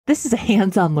this is a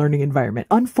hands-on learning environment.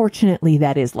 Unfortunately,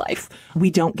 that is life.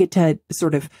 We don't get to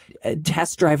sort of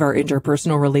test drive our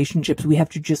interpersonal relationships. We have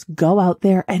to just go out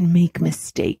there and make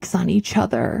mistakes on each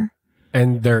other.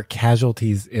 And there are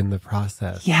casualties in the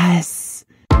process. Yes.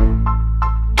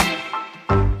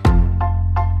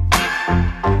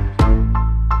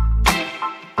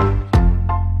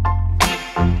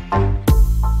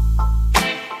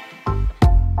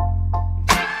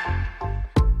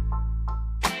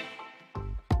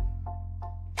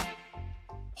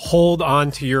 Hold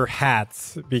on to your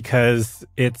hats because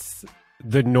it's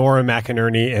the Nora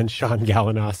McInerny and Sean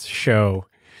Galanos show.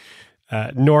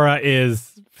 Nora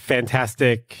is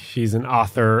fantastic. She's an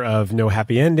author of No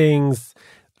Happy Endings,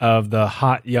 of the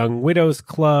Hot Young Widows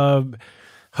Club,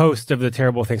 host of the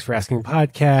Terrible Thanks for Asking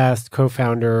podcast,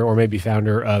 co-founder or maybe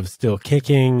founder of Still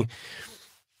Kicking.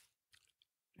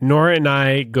 Nora and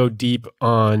I go deep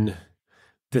on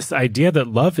this idea that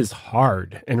love is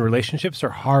hard and relationships are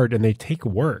hard and they take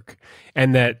work,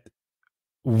 and that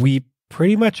we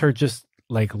pretty much are just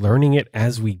like learning it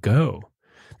as we go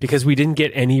because we didn't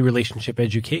get any relationship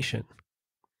education.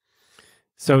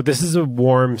 So this is a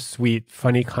warm, sweet,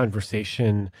 funny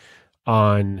conversation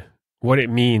on what it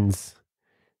means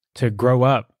to grow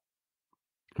up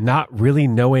not really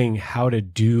knowing how to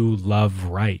do love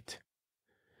right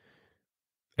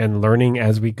and learning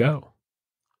as we go.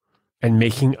 And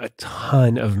making a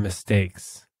ton of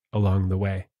mistakes along the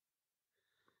way.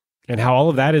 And how all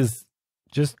of that is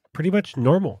just pretty much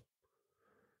normal.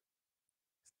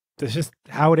 That's just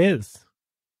how it is.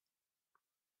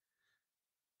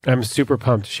 I'm super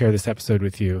pumped to share this episode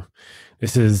with you.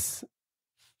 This is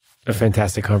a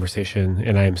fantastic conversation,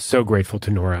 and I am so grateful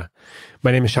to Nora.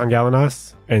 My name is Sean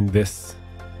Galanos, and this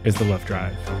is The Love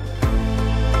Drive.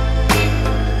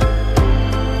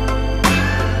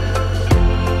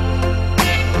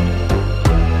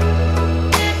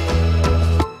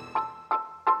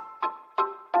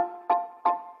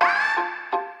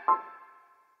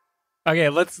 Okay,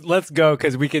 let's go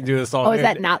because we can do this all. Oh, is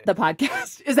that not the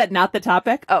podcast? Is that not the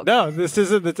topic? Oh, no, this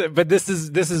isn't. But this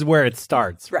is where it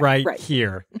starts, right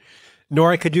here.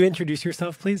 Nora, could you introduce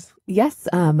yourself, please? Yes,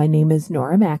 my name is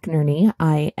Nora McInerny.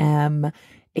 I am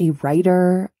a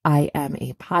writer. I am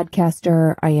a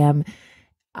podcaster. I am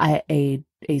a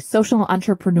social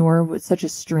entrepreneur. Was such a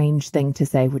strange thing to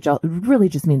say, which really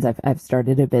just means I've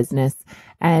started a business,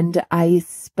 and I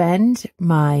spend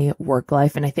my work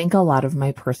life and I think a lot of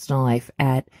my personal life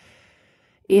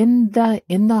in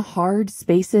the hard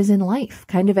spaces in life,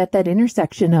 kind of at that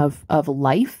intersection of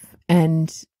life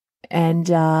and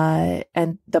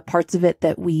the parts of it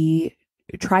that we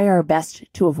try our best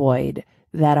to avoid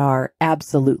that are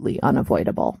absolutely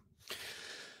unavoidable.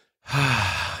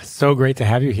 So great to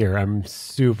have you here. I'm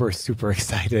super, super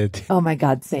excited. Oh my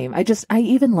God, same. I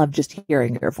even love just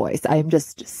hearing your voice. I'm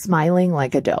just smiling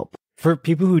like a dope. For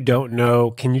people who don't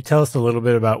know, can you tell us a little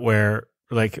bit about where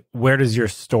does your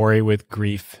story with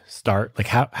grief start? Like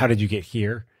how did you get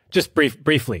here? Just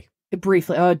briefly.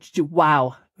 Briefly. Oh,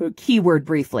 wow. Keyword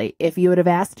briefly. If you would have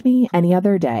asked me any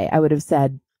other day, I would have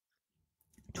said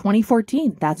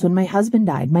 2014. That's when my husband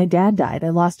died. My dad died. I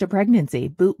lost a pregnancy.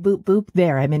 Boop, boop, boop.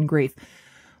 There, I'm in grief.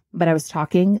 But I was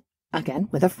talking again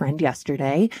with a friend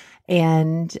yesterday,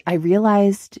 and I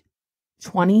realized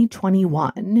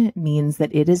 2021 means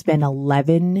that it has been not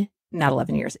 11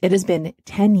 years. It has been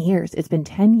 10 years. It's been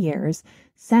 10 years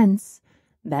since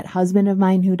that husband of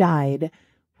mine who died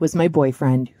was my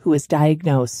boyfriend, who was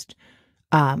diagnosed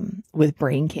with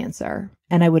brain cancer.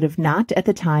 And I would have not at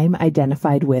the time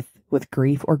identified with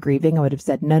grief or grieving. I would have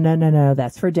said, no,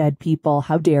 that's for dead people.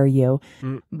 How dare you?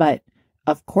 But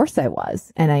of course I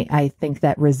was. And I think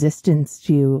that resistance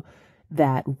to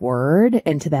that word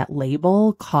and to that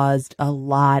label caused a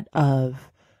lot of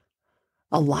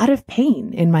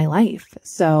pain in my life.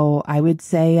 So I would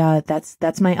say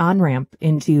that's my on-ramp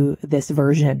into this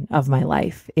version of my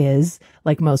life, is,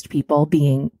 like most people,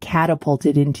 being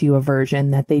catapulted into a version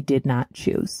that they did not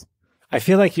choose. I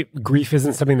feel like grief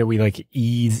isn't something that we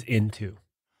ease into.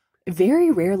 Very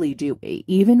rarely do we.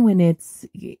 Even when it's,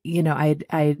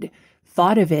 I'd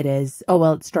thought of it as, oh,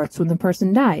 well, it starts when the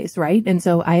person dies, right? And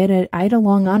so I had a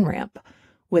long on-ramp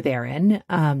with Aaron.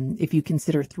 If you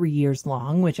consider 3 years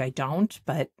long, which I don't,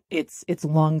 but it's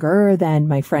longer than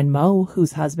my friend Mo,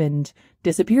 whose husband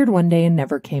disappeared one day and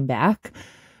never came back.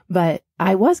 But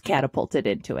I was catapulted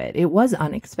into it. It was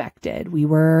unexpected. We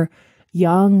were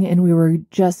young and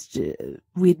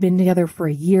we'd been together for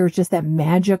a year, just that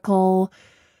magical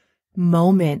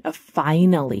moment of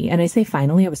finally, and I say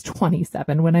finally, I was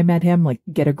 27 when I met him,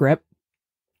 get a grip.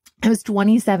 I was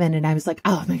 27 and I was like,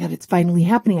 oh my God, it's finally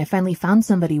happening. I finally found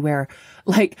somebody where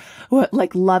like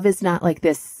love is not like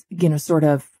this, sort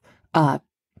of,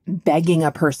 begging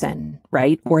a person,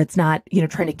 right? Or it's not,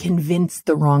 trying to convince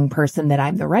the wrong person that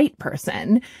I'm the right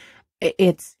person.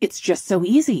 It's just so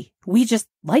easy. We just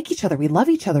like each other. We love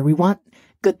each other. We want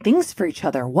good things for each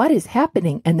other. What is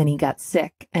happening? And then he got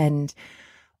sick, and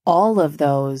all of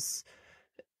those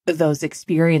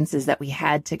experiences that we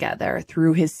had together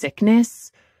through his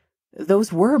sickness,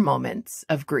 those were moments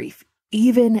of grief,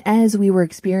 even as we were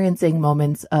experiencing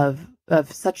moments of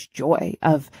such joy,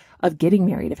 of getting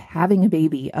married, of having a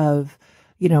baby, of,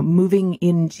 moving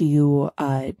into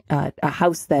a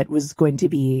house that was going to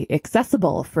be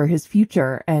accessible for his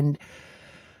future. And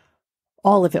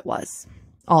all of it was.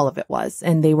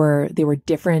 And they were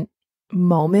different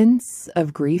moments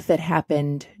of grief that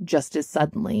happened just as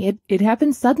suddenly. It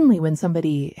happens suddenly when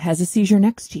somebody has a seizure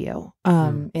next to you.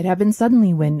 It happens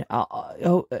suddenly when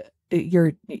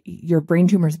your brain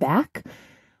tumor's back.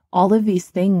 All of these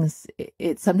things,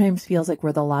 it sometimes feels like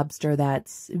we're the lobster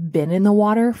that's been in the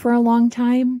water for a long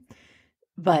time,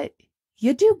 but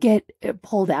you do get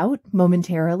pulled out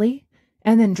momentarily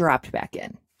and then dropped back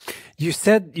in. You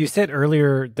said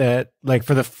earlier that like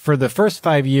for the first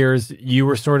 5 years you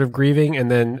were sort of grieving,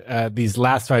 and then these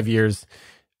last 5 years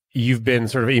you've been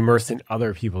sort of immersed in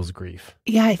other people's grief.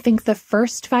 Yeah, I think the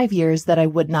first 5 years that I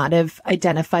would not have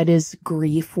identified as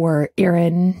grief were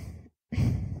Aaron.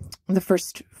 The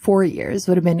first 4 years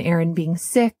would have been Aaron being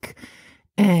sick.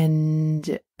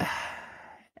 And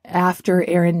after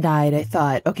Aaron died, I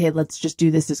thought, okay, let's just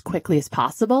do this as quickly as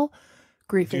possible.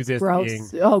 Grief is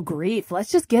gross. Oh, grief.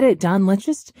 Let's just get it done.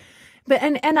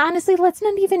 And honestly, let's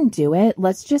not even do it.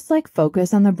 Let's just like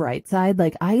focus on the bright side.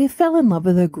 Like, I fell in love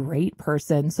with a great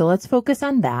person. So let's focus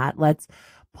on that. Let's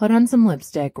put on some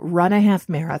lipstick, run a half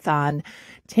marathon,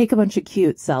 take a bunch of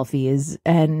cute selfies,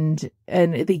 and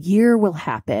the year will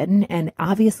happen. And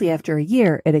obviously after a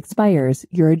year, it expires.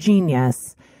 You're a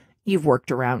genius. You've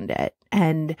worked around it.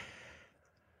 And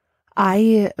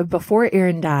before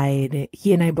Aaron died,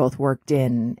 he and I both worked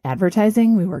in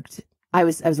advertising. I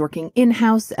was working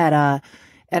in-house at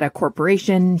a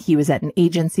corporation. He was at an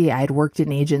agency. I had worked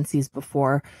in agencies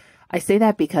before. I say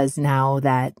that because now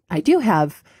that I do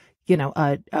have,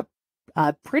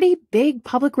 a pretty big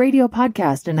public radio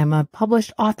podcast, and I'm a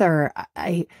published author,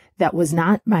 that was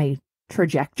not my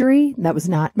trajectory. That was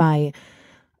not my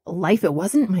life. It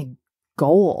wasn't my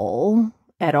goal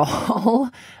at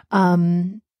all.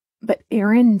 But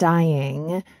Aaron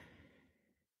dying,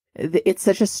 it's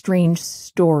such a strange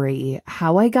story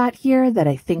how I got here that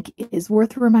I think is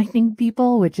worth reminding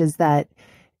people, which is that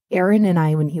Aaron and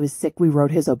I, when he was sick, we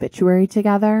wrote his obituary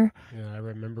together. Yeah, I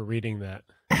remember reading that.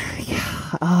 Yeah.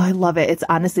 Oh, I love it. It's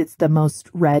honestly, it's the most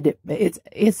read.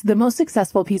 It's the most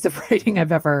successful piece of writing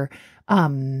I've ever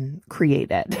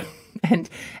created. And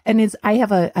I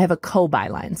have a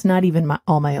co-byline. It's not even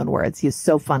all my own words. He's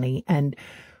so funny. And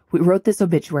we wrote this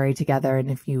obituary together.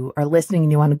 And if you are listening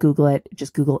and you want to Google it,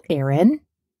 just Google Aaron,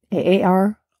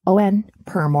 Aaron,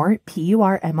 Purmort,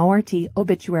 Purmort,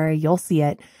 obituary. You'll see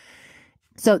it.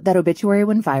 So that obituary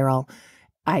went viral.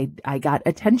 I got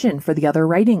attention for the other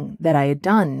writing that I had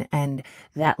done, and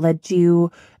that led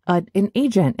to an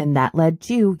agent, and that led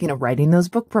to, writing those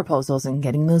book proposals and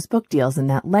getting those book deals, and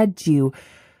that led to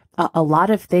a lot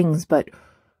of things. But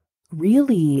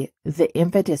really, the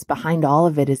impetus behind all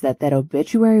of it is that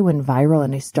obituary went viral,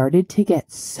 and I started to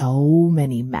get so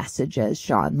many messages,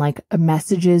 Sean, like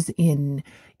messages in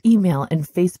email and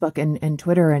Facebook and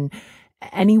Twitter and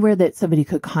anywhere that somebody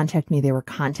could contact me. They were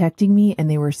contacting me, and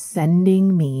they were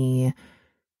sending me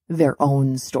their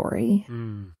own story.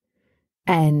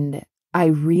 And I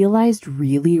realized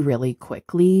really, really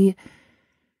quickly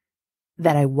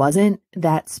that I wasn't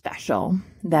that special,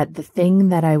 that the thing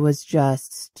that I was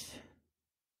just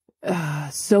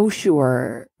so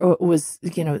sure was,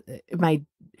 my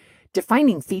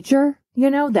defining feature,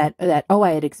 that, oh,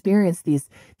 I had experienced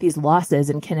these losses,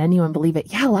 and can anyone believe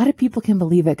it? Yeah, a lot of people can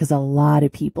believe it because a lot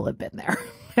of people have been there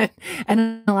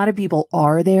and a lot of people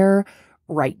are there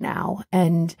right now.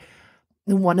 And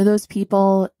one of those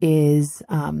people is,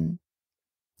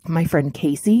 my friend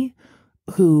Casey,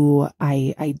 who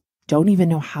I don't even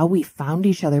know how we found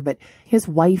each other, but his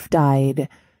wife died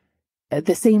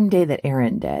the same day that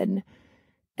Aaron did.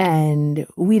 And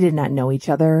we did not know each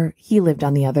other. He lived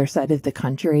on the other side of the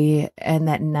country. And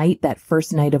that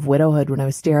first night of widowhood, when I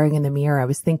was staring in the mirror, I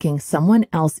was thinking someone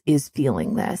else is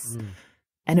feeling this.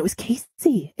 And it was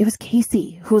Casey. It was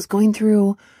Casey who was going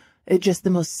through just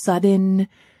the most sudden,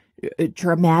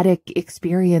 dramatic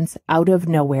experience out of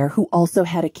nowhere, who also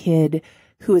had a kid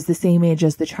who is the same age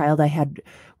as the child I had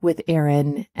with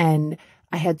Aaron. And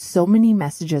I had so many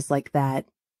messages like that,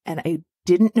 and I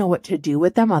didn't know what to do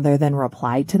with them other than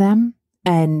reply to them.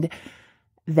 And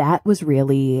that was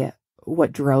really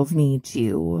what drove me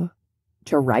to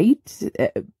write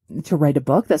a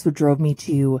book. That's what drove me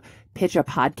to pitch a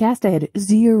podcast. I had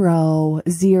zero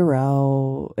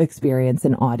experience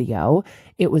in audio.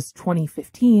 It was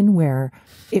 2015 where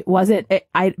it wasn't,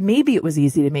 maybe it was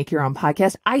easy to make your own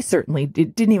podcast. I certainly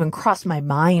didn't even cross my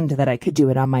mind that I could do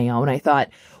it on my own. I thought,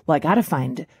 well, I got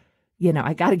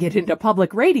to get into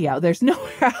public radio. There's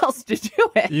nowhere else to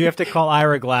do it. You have to call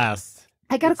Ira Glass.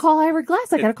 I got to call Ira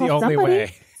Glass. I got to call somebody.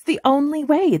 It's the only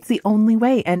way. It's the only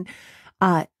way. And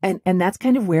that's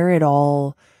kind of where it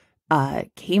all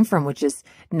came from, which is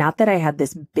not that I had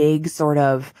this big sort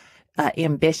of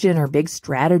ambition or big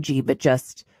strategy, but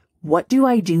just what do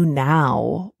I do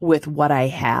now with what I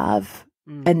have?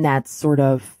 And that's sort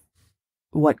of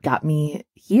what got me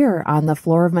here on the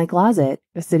floor of my closet,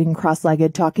 sitting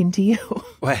cross-legged talking to you.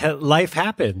 Well, life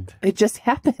happened. It just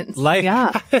happens.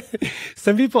 Yeah.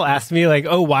 Some people ask me like,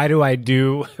 oh, why do I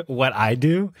do what I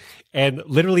do? And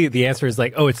literally the answer is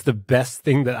like, oh, it's the best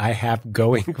thing that I have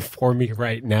going for me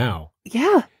right now.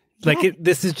 Yeah. Like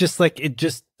this is just like, it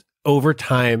just over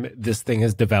time, this thing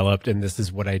has developed and this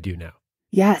is what I do now.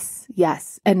 Yes.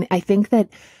 And I think that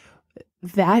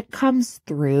comes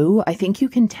through. I think you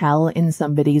can tell in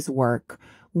somebody's work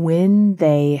when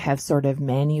they have sort of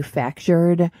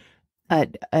manufactured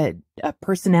a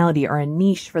personality or a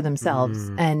niche for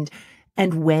themselves, and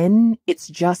when it's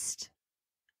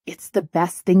the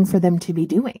best thing for them to be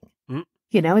doing.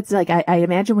 It's like I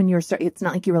imagine when it's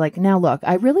not like you were like, now look,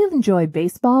 I really enjoy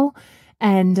baseball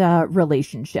and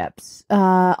relationships.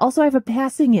 Also, I have a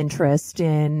passing interest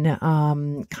in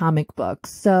comic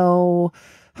books, so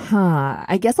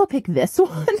I guess I'll pick this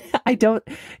one.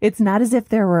 It's not as if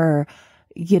there were,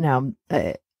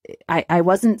 I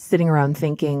wasn't sitting around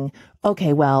thinking,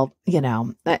 okay, well,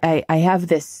 I have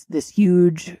this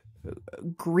huge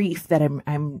grief that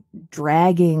I'm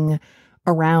dragging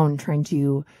around, trying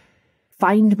to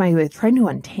find my way, trying to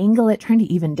untangle it, trying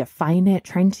to even define it,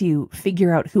 trying to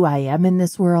figure out who I am in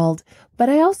this world. But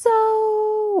I also,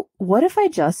 what if I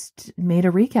just made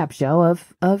a recap show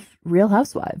of Real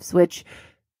Housewives, which,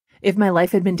 if my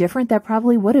life had been different, that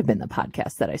probably would have been the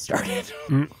podcast that I started.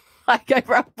 Like I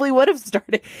probably would have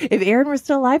started. If Aaron were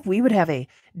still alive, we would have a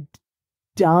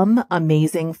dumb,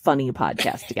 amazing, funny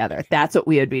podcast together. That's what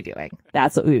we would be doing.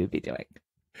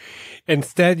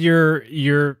 Instead,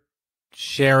 you're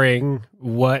sharing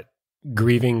what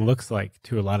grieving looks like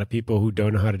to a lot of people who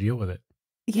don't know how to deal with it.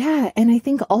 Yeah. And I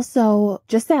think also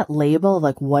just that label,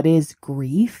 like what is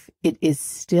grief? It is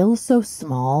still so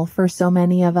small for so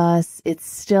many of us. It's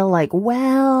still like,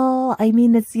 well, I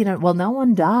mean, it's, well, no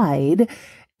one died.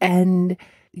 And,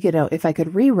 if I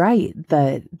could rewrite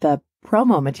the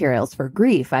promo materials for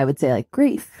grief, I would say like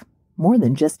grief, more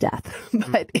than just death.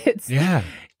 But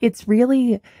it's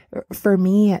really, for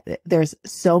me, there's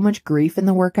so much grief in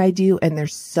the work I do. And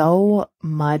there's so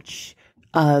much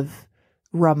of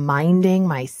reminding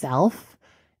myself,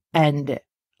 and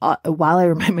while I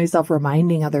remind myself,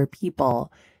 reminding other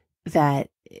people that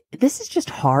this is just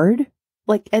hard.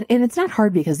 Like, and it's not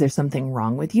hard because there's something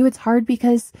wrong with you. It's hard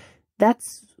because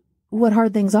that's what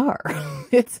hard things are.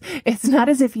 It's not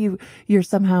as if you're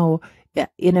somehow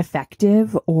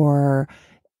ineffective or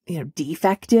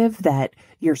defective, that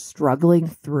you're struggling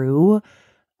through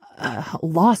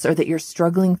loss, or that you're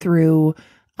struggling through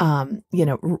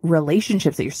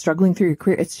relationships, that you're struggling through your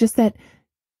career. It's just that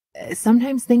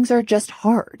sometimes things are just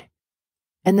hard,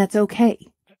 and that's okay.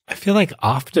 I feel like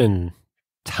often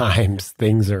times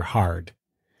things are hard.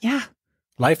 Yeah.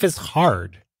 Life is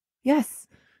hard. Yes.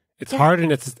 It's hard,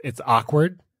 and it's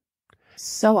awkward.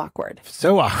 So awkward.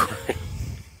 So awkward.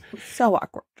 So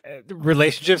awkward.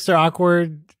 Relationships are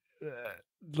awkward.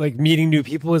 Like meeting new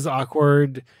people is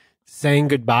awkward. Saying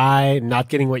goodbye, not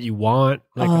getting what you want.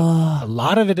 Like a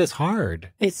lot of it is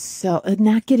hard. It's so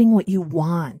not getting what you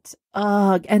want.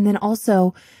 And then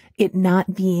also it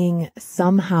not being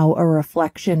somehow a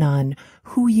reflection on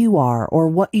who you are or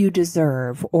what you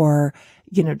deserve, or,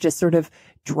 just sort of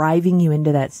driving you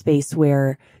into that space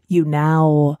where you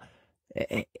now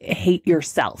hate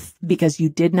yourself because you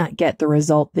did not get the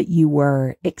result that you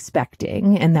were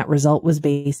expecting. And that result was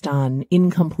based on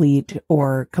incomplete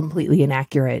or completely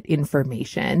inaccurate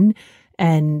information.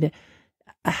 And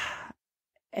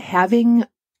having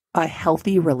a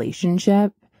healthy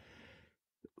relationship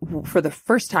for the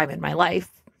first time in my life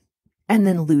and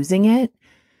then losing it,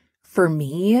 for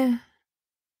me,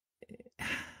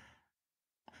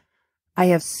 I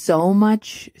have so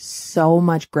much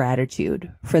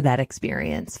gratitude for that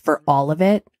experience, for all of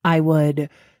it. I would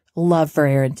love for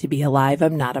Aaron to be alive.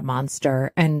 I'm not a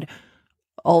monster. And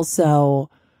also,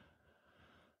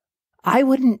 I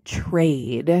wouldn't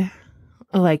trade.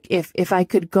 Like if I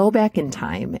could go back in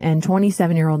time, and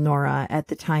 27-year-old Nora at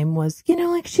the time was,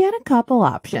 like she had a couple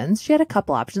options.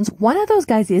 One of those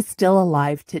guys is still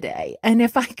alive today. And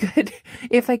if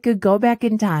I could go back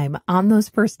in time on those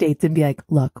first dates and be like,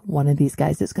 look, one of these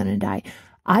guys is going to die,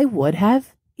 I would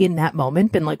have in that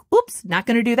moment been like, oops, not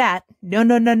going to do that. No.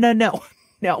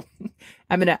 No,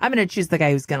 I'm going to choose the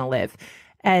guy who's going to live.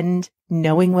 And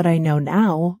knowing what I know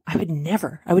now, I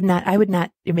would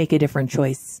not make a different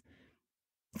choice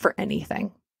for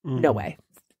anything. No way.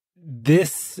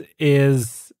 This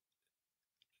is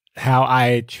how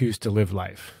I choose to live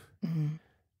life.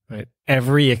 Right?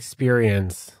 Every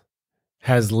experience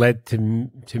has led to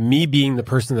me being the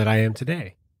person that I am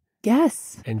today.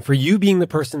 Yes. And for you being the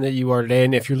person that you are today,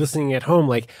 and if you're listening at home,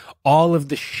 like all of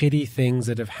the shitty things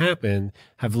that have happened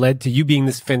have led to you being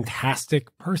this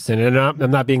fantastic person. And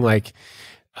I'm not being like,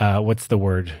 what's the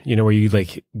word? Where you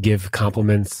like give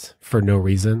compliments for no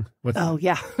reason.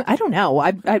 Yeah. I don't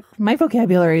know. My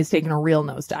vocabulary is taking a real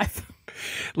nosedive.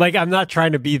 Like, I'm not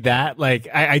trying to be that. Like,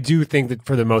 I do think that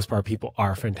for the most part, people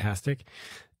are fantastic.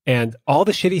 And all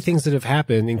the shitty things that have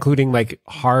happened, including like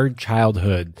hard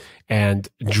childhood and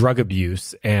drug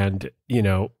abuse and,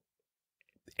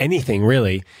 anything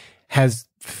really has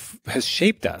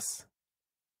shaped us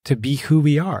to be who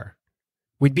we are.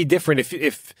 We'd be different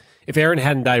if Aaron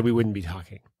hadn't died, we wouldn't be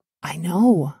talking. I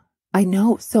know.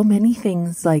 So many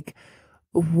things like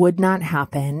would not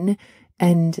happen.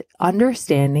 And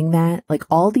understanding that, like,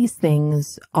 all these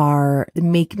things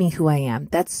make me who I am.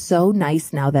 That's so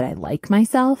nice now that I like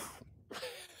myself.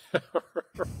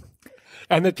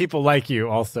 And that people like you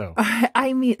also.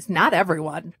 I mean, it's not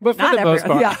everyone. But for the most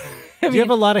part. Yeah. Do you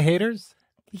have a lot of haters?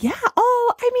 Yeah.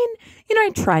 Oh, I mean, I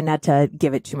try not to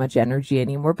give it too much energy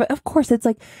anymore. But of course, it's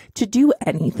like to do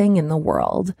anything in the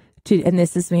world. And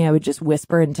this is me, I would just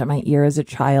whisper into my ear as a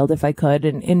child if I could,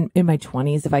 and in my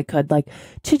 20s if I could, like,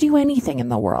 to do anything in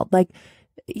the world. Like,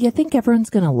 you think everyone's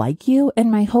going to like you?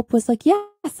 And my hope was like,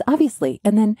 yes, obviously.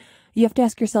 And then you have to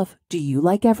ask yourself, do you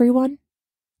like everyone?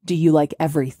 Do you like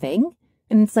everything?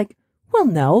 And it's like, well,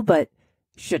 no, but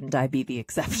shouldn't I be the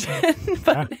exception?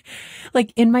 But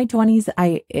like in my 20s,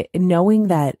 knowing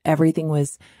that everything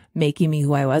was making me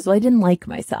who I was, well, I didn't like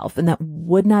myself, and that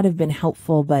would not have been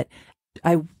helpful, but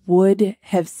I would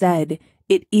have said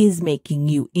it is making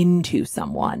you into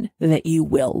someone that you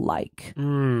will like.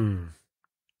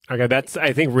 Okay, that's,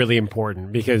 I think, really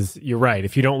important, because you're right.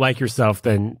 If you don't like yourself,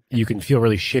 then you can feel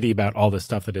really shitty about all the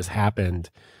stuff that has happened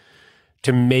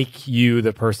to make you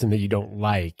the person that you don't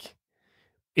like,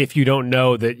 if you don't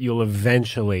know that you'll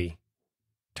eventually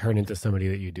turn into somebody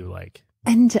that you do like.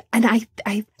 And I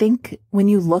think when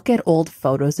you look at old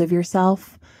photos of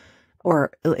yourself,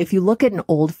 or if you look at an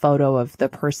old photo of the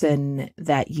person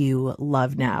that you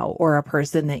love now, or a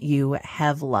person that you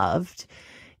have loved,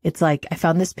 it's like, I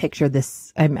found this picture,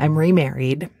 I'm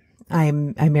remarried.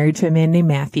 I'm married to a man named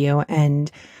Matthew, and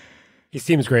he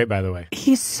seems great, by the way.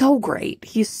 He's so great.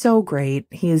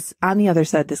 He's on the other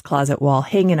side of this closet wall,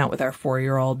 hanging out with our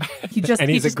 4-year-old.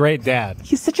 And he's a great dad.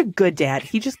 He's such a good dad.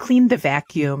 He just cleaned the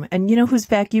vacuum. And you know whose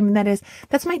vacuum that is?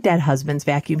 That's my dead husband's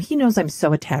vacuum. He knows I'm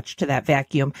so attached to that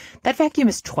vacuum. That vacuum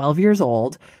is 12 years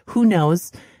old. Who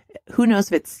knows? Who knows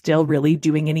if it's still really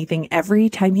doing anything? Every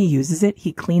time he uses it,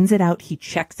 he cleans it out. He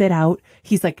checks it out.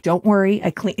 He's like, don't worry.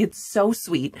 It's so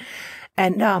sweet.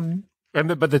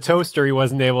 But the toaster, he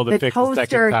wasn't able to fix the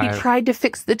second time. He tried to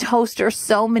fix the toaster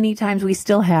so many times. We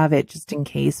still have it just in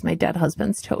case, my dead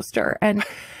husband's toaster. And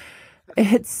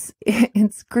it's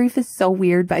grief is so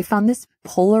weird. But I found this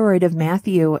Polaroid of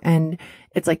Matthew, and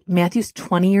it's like Matthew's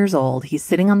 20 years old. He's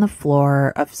sitting on the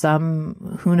floor of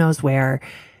some who knows where.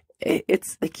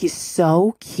 It's like he's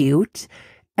so cute,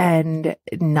 and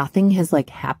nothing has like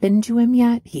happened to him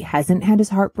yet. He hasn't had his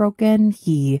heart broken.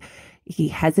 He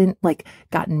hasn't like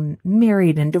gotten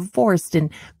married and divorced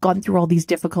and gone through all these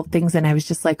difficult things. And I was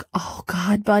just like, oh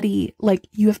God, buddy, like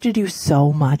you have to do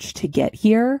so much to get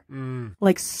here.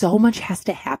 Like so much has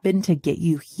to happen to get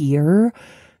you here,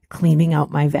 cleaning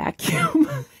out my vacuum.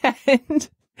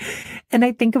 and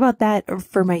I think about that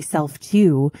for myself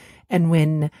too. And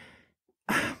when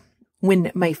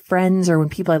my friends, or when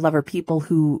people I love, or people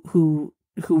who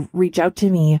reach out to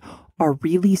me are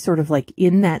really sort of like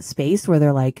in that space where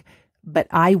they're like, but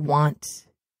I want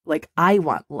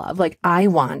love. Like I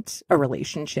want a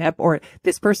relationship, or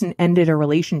this person ended a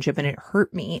relationship and it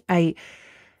hurt me. I'm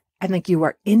like, you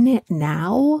are in it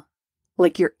now.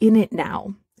 like you're in it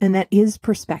now. And that is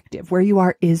perspective. Where you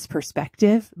are is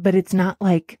perspective, but it's not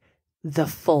like the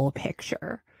full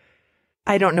picture.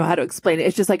 I don't know how to explain it.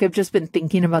 It's just like I've just been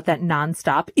thinking about that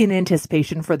nonstop in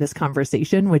anticipation for this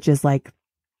conversation, which is like,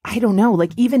 I don't know,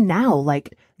 like even now,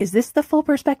 like, is this the full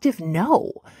perspective?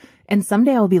 No. And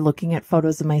someday I'll be looking at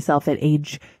photos of myself at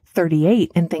age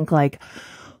 38 and think like,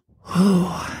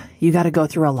 oh, you got to go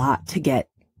through a lot to get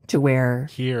to where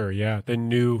here. Yeah. The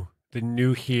new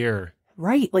here.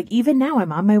 Right. Like even now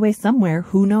I'm on my way somewhere.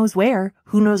 Who knows where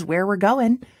we're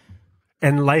going.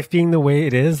 And life being the way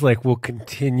it is, like, will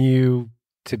continue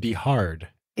to be hard.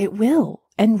 It will.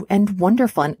 And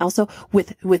wonderful. And also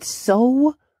with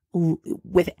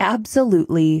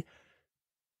absolutely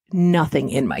nothing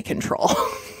in my control.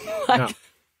 No.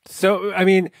 So, I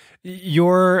mean,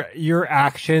 your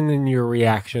action and your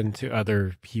reaction to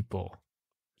other people.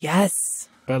 Yes.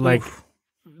 But like,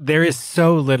 there is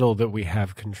so little that we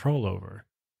have control over.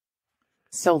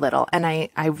 So little. And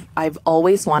I've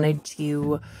always wanted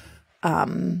to,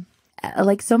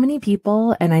 like so many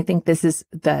people, and I think this is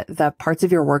the parts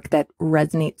of your work that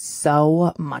resonate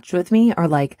so much with me are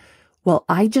like, well,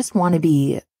 I just want to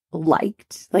be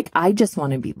liked. Like, I just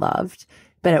want to be loved,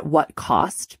 but at what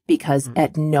cost? Because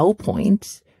at no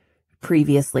point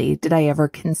previously did I ever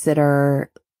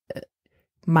consider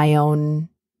my own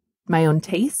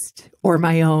taste or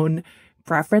my own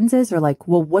preferences, or like,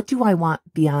 well, what do I want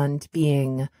beyond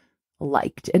being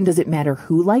liked? And does it matter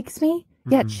who likes me?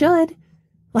 Yeah, it should.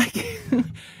 Like,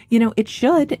 it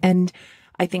should. And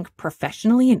I think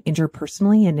professionally and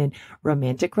interpersonally and in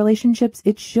romantic relationships,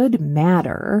 it should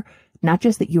matter, not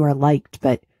just that you are liked,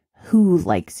 but who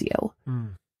likes you.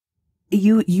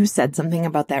 You said something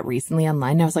about that recently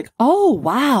online. And I was like, oh,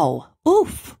 wow.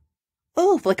 Oof.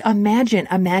 Like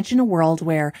imagine a world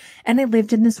where, and I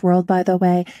lived in this world, by the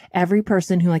way, every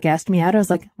person who like asked me out, I was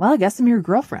like, well, I guess I'm your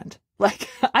girlfriend. Like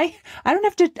I don't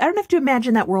have to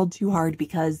imagine that world too hard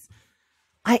because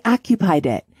I occupied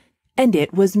it and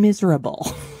it was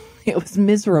miserable. It was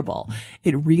miserable.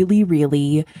 It really,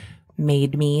 really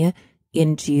made me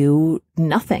into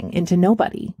nothing, into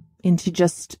nobody, into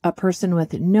just a person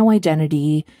with no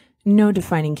identity, no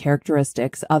defining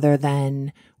characteristics other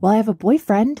than, well, I have a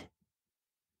boyfriend.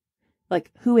 Like,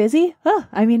 who is he? Oh,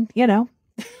 I mean,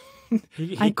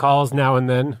 he calls now and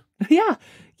then. Yeah.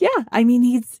 Yeah. I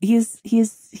mean,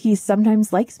 he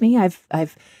sometimes likes me.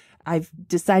 I've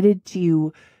decided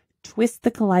to twist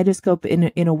the kaleidoscope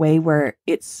in a way where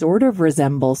it sort of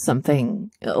resembles something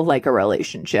like a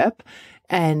relationship.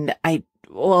 And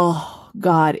oh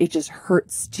God, it just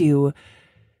hurts to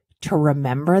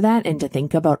remember that and to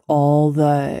think about all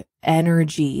the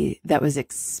energy that was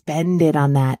expended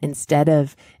on that instead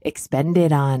of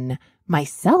expended on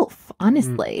myself,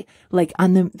 honestly, like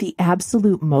on the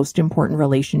absolute most important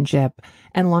relationship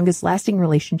and longest lasting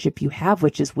relationship you have,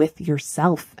 which is with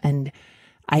yourself. And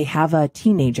I have a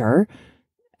teenager,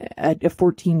 a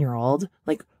 14-year-old,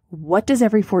 like what does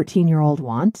every 14-year-old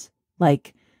want?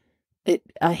 Like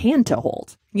a hand to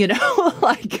hold,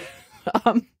 like,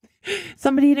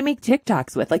 somebody to make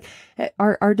TikToks with. Like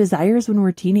our desires when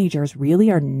we're teenagers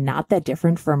really are not that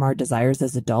different from our desires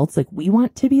as adults. Like we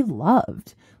want to be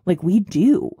loved, like we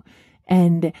do.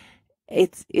 And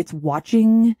it's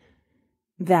watching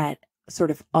that sort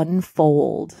of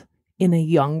unfold in a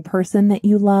young person that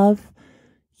you love.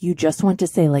 You just want to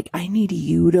say like, I need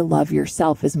you to love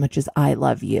yourself as much as I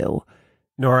love you.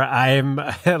 Nora, I'm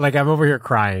over here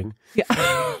crying. Yeah.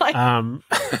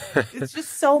 It's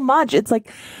just so much. It's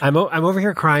like I'm over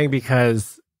here crying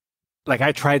because like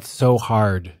I tried so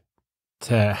hard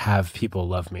to have people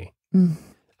love me.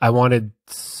 I wanted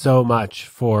so much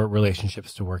for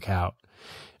relationships to work out.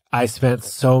 I spent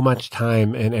so much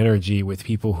time and energy with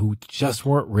people who just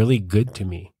weren't really good to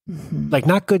me. Like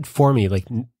not good for me, like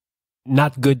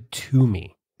not good to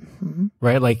me.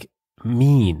 Right? Like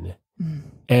mean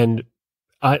and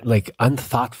like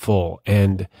unthoughtful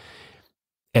and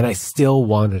I still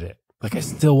wanted it. Like I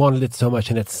still wanted it so much.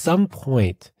 And at some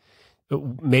point,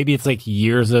 maybe it's like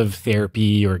years of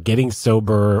therapy or getting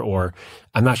sober, or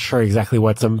I'm not sure exactly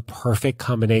what, some perfect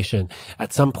combination.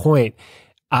 At some point,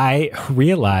 I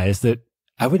realized that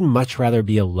I would much rather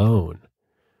be alone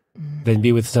than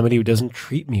be with somebody who doesn't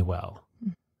treat me well.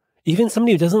 Even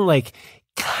somebody who doesn't like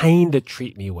kind of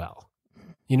treat me well.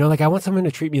 Like I want someone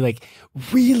to treat me like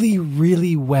really,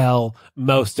 really well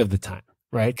most of the time.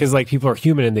 Right? Because like people are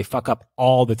human and they fuck up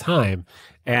all the time.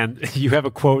 And you have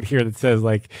a quote here that says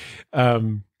like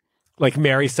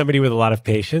marry somebody with a lot of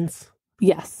patience.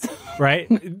 Yes. Right?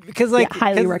 Because like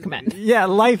highly recommend. Yeah,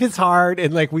 life is hard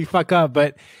and like we fuck up,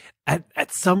 but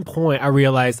at some point I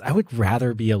realized I would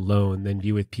rather be alone than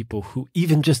be with people who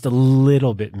even just a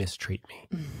little bit mistreat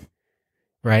me.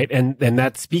 Right. And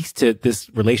that speaks to this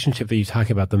relationship that you talk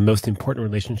about, the most important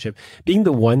relationship being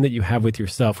the one that you have with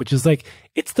yourself, which is like,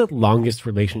 it's the longest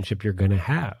relationship you're going to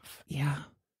have. Yeah.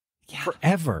 Yeah.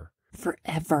 Forever.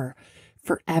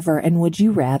 And would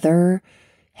you rather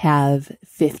have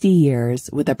 50 years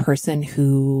with a person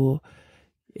who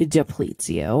depletes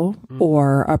you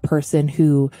or a person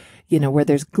who, where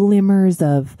there's glimmers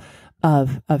of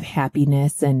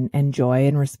happiness and joy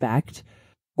and respect,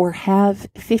 or have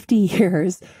 50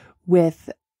 years with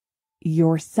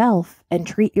yourself and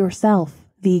treat yourself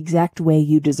the exact way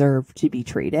you deserve to be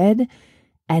treated?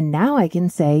 And now I can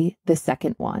say the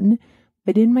second one,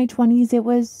 but in my 20s,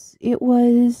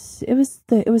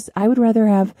 I would rather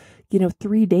have,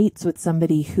 3 dates with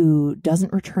somebody who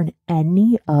doesn't return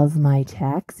any of my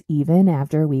texts, even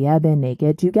after we have been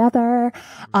naked together.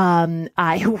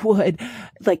 I would,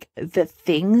 like, the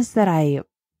things that I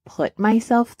put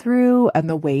myself through and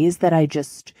the ways that I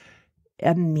just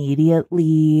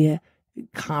immediately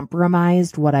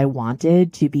compromised what I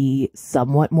wanted to be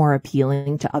somewhat more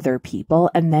appealing to other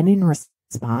people. And then in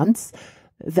response,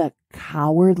 the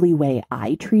cowardly way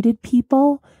I treated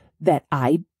people that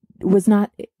I was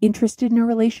not interested in a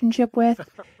relationship with,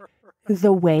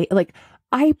 the way, like,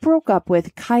 I broke up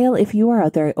with Kyle. If you are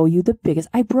out there, I owe you the biggest.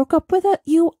 I broke up with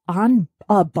you on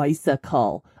a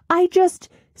bicycle. I just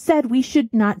said we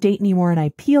should not date anymore, and I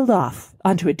peeled off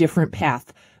onto a different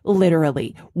path.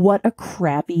 Literally. What a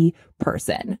crappy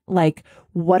person. Like,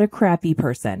 what a crappy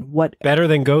person. What better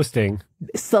than ghosting.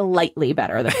 Slightly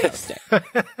better than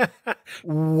ghosting.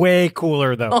 Way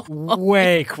cooler, though.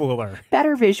 Way cooler.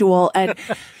 Better visual and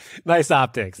nice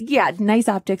optics. Yeah, nice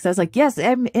optics. I was like, yes,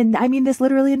 and I mean this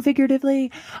literally and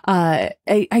figuratively. I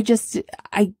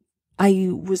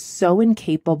was so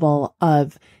incapable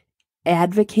of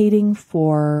advocating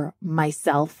for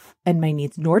myself and my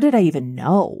needs, nor did I even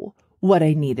know what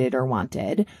I needed or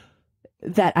wanted,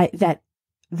 that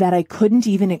I couldn't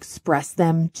even express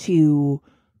them to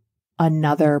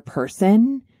another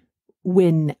person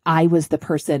when I was the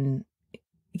person,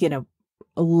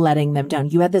 letting them down.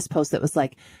 You had this post that was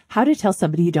like, how to tell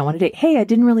somebody you don't want to date. Hey, I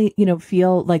didn't really,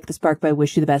 feel like the spark, but I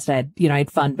wish you the best. I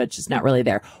had fun, but just not really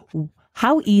there.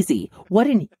 How easy. What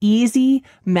an easy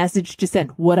message to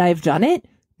send. Would I have done it?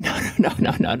 No.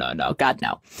 God,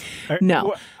 no.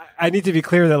 No. I need to be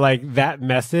clear that, like, that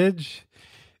message,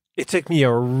 it took me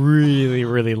a really,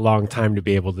 really long time to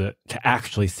be able to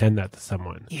actually send that to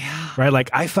someone. Yeah. Right? Like,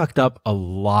 I fucked up a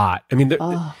lot. I mean,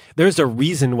 there's a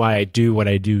reason why I do what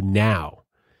I do now.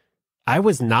 I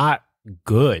was not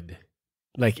good.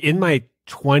 Like, in my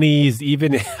 20s,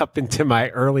 even up into my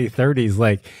early 30s,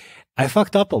 like, I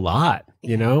fucked up a lot,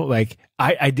 Like,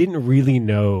 I didn't really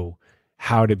know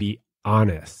how to be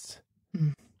honest.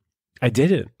 Mm. I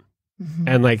didn't. Mm-hmm.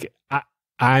 And, like,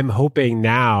 I'm hoping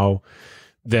now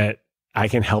that I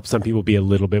can help some people be a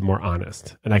little bit more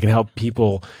honest, and I can help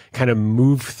people kind of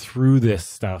move through this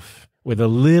stuff with a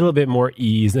little bit more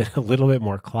ease and a little bit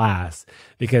more class,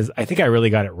 because I think I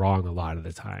really got it wrong a lot of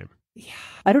the time. Yeah.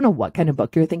 I don't know what kind of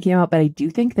book you're thinking about, but I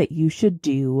do think that you should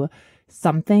do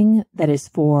something that is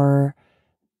for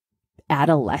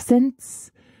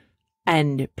adolescents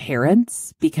and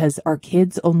parents, because our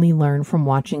kids only learn from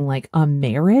watching like a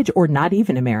marriage, or not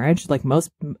even a marriage. Like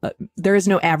there is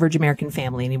no average American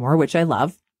family anymore, which I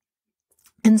love.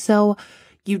 And so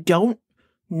you don't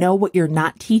know what you're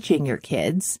not teaching your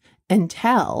kids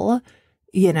until,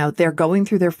 they're going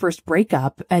through their first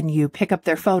breakup, and you pick up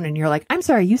their phone and you're like, I'm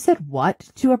sorry, you said what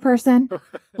to a person?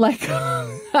 Like,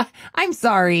 I'm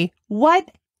sorry, what?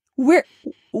 Where?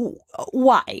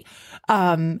 Why?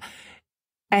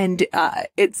 And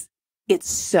it's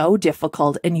so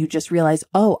difficult, and you just realize,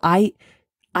 oh, I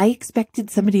expected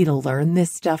somebody to learn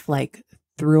this stuff like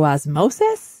through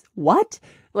osmosis. What?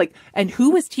 Like, and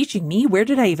who was teaching me? Where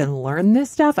did I even learn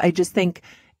this stuff? I just think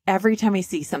every time I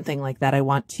see something like that, I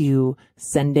want to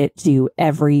send it to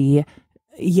every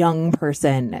young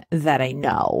person that I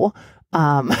know.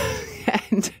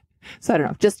 And so I don't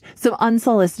know, just some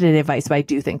unsolicited advice, but I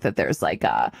do think that there's like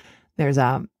a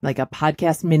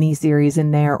podcast mini series in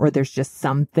there, or there's just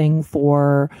something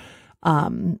for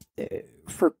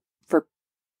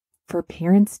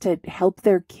parents to help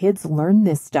their kids learn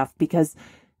this stuff, because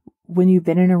when you've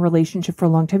been in a relationship for a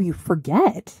long time, you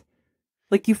forget.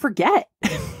 Like, you forget.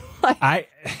 I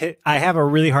have a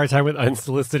really hard time with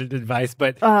unsolicited advice,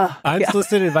 but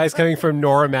unsolicited advice coming from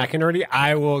Nora McInerny,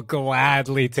 I will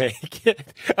gladly take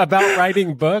it. About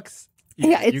writing books.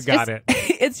 Yeah, You got it.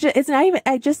 It's not even,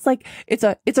 I just like, it's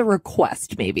a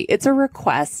request, maybe. It's a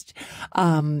request,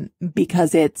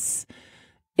 because it's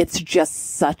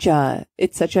just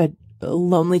it's such a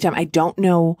lonely time. I don't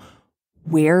know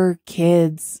where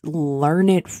kids learn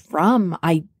it from.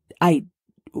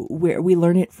 Where we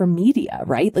learn it from media,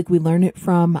 right? Like we learn it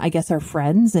from, I guess, our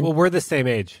friends. And well, we're the same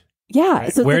age. yeah.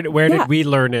 Right? So where did we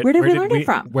learn it? Where did we learn it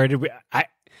from? Where did we,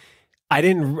 I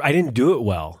didn't do it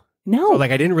well. No. So,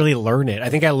 like, I didn't really learn it. I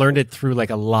think I learned it through like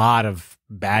a lot of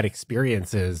bad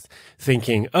experiences,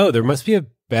 thinking, oh, there must be a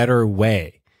better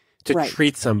way to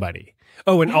treat somebody.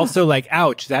 Oh, and also like,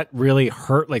 ouch, that really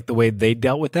hurt, like the way they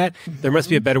dealt with that. There must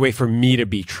be a better way for me to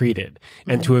be treated,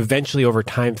 and to eventually over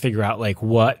time figure out like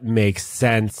what makes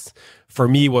sense for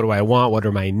me. What do I want? What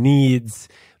are my needs?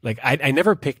 Like I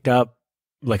never picked up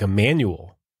like a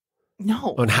manual.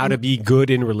 No. On how to be good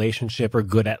in relationship or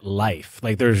good at life.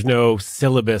 Like there's no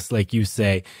syllabus, like you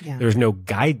say. Yeah. There's no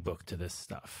guidebook to this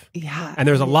stuff. Yeah. And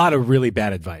there's a lot of really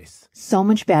bad advice. So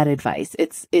much bad advice.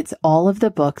 It's all of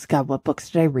the books. God, what books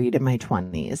did I read in my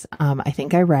 20s? I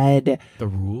think I read The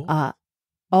Rule.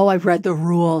 I've read The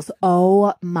Rules.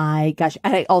 Oh my gosh.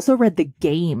 And I also read The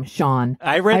Game, Sean.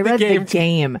 I read The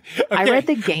Game. Okay. I read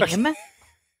The Game. Okay.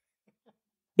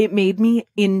 It made me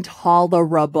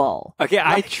intolerable. Okay,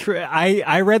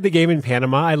 I read The Game in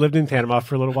Panama. I lived in Panama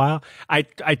for a little while. I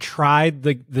tried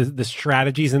the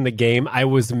strategies in the game. I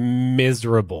was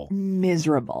miserable.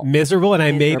 And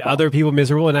I made other people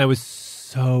miserable, and I was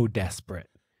so desperate.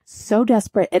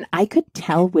 And I could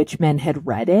tell which men had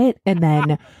read it, and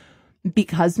then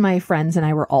because my friends and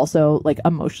I were also like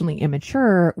emotionally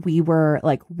immature, we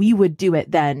would do it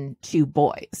then to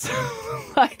boys.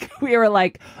 Like we were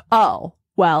like, oh,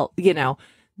 well,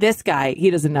 this guy,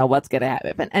 he doesn't know what's going to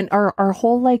happen. And our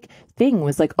whole like thing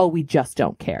was like, oh, we just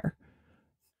don't care.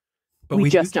 But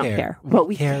we just don't care. But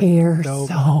we care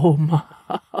so much.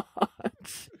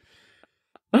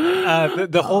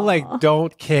 The whole like,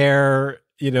 don't care,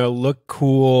 look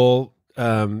cool,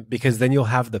 because then you'll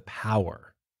have the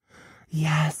power.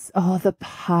 Yes. Oh, the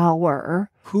power.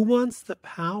 Who wants the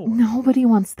power? Nobody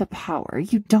wants the power.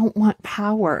 You don't want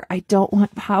power. I don't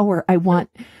want power. I want...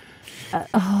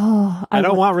 I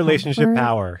don't want relationship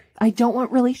power. I don't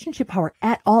want relationship power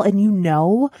at all. And you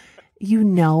know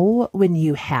when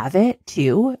you have it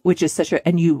too, which is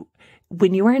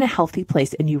when you are in a healthy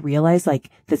place and you realize like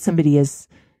that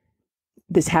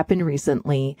this happened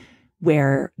recently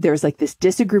where there's like this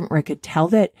disagreement where I could tell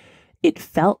that it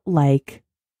felt like,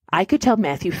 I could tell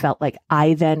Matthew felt like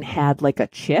I then had like a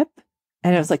chip,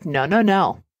 and I was like,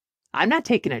 no, I'm not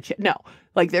taking a chip. No,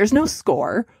 like there's no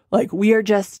score. Like we are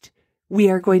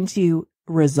going to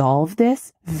resolve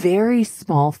this very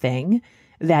small thing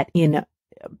that in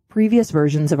previous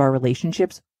versions of our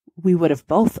relationships, we would have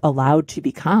both allowed to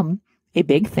become a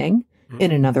big thing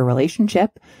in another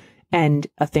relationship, and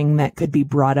a thing that could be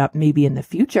brought up maybe in the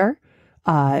future,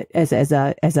 as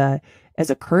a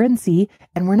currency.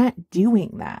 And we're not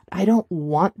doing that. I don't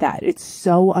want that. It's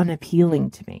so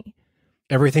unappealing to me.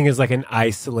 Everything is like an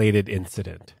isolated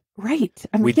incident. Right.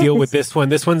 We deal with this one.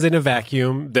 This one's in a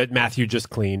vacuum that Matthew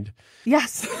just cleaned.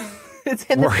 Yes. It's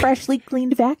in the freshly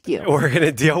cleaned vacuum. We're going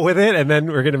to deal with it, and then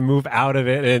we're going to move out of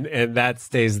it, and that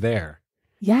stays there.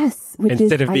 Yes.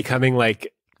 Instead of becoming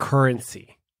like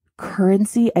currency.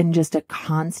 Currency and just a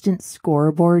constant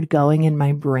scoreboard going in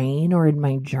my brain or in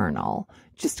my journal.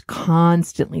 Just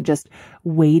constantly just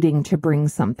waiting to bring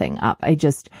something up.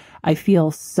 I feel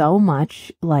so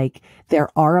much like there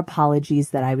are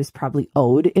apologies that I was probably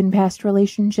owed in past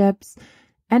relationships,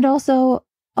 and also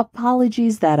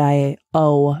apologies that I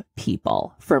owe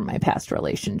people for my past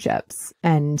relationships.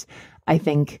 And I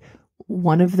think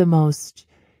one of the most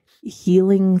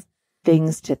healing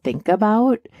things to think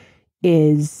about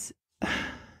is,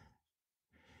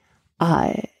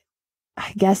 I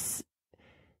guess,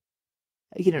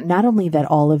 not only that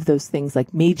all of those things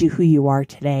like made you who you are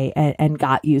today and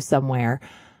got you somewhere,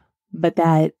 but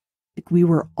that like, we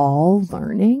were all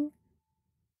learning,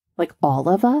 like all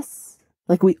of us,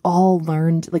 like we all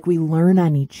learned, like we learn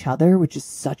on each other, which is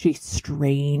such a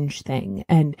strange thing.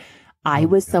 And I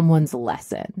was someone's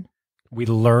lesson. We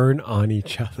learn on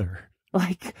each other.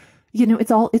 Like,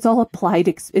 it's all applied.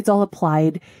 It's all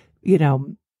applied,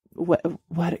 what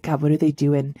do they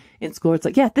do in school? It's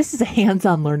like, yeah, this is a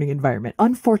hands-on learning environment.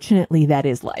 Unfortunately, that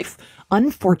is life.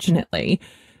 Unfortunately,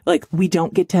 like we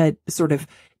don't get to sort of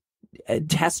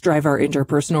test drive our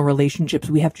interpersonal relationships.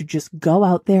 We have to just go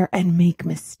out there and make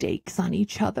mistakes on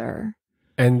each other.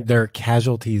 And there are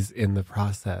casualties in the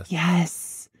process.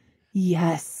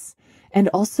 Yes. And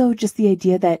also just the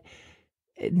idea that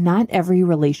not every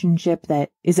relationship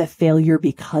that is a failure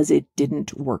because it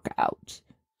didn't work out.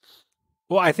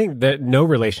 Well, I think that no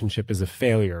relationship is a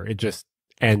failure. It just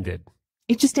ended.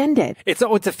 It just ended. It's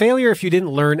a failure if you didn't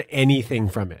learn anything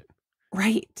from it.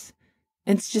 Right.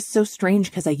 And it's just so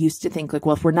strange because I used to think like,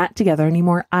 well, if we're not together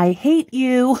anymore, I hate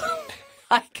you.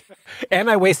 And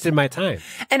I wasted my time.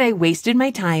 I've wasted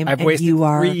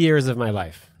 3 years of my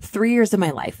life. 3 years of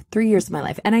my life. 3 years of my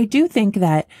life. And I do think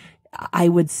that I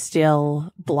would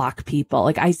still block people.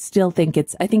 Like, I think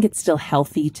it's still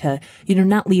healthy to,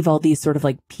 not leave all these sort of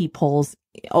like peepholes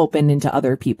open into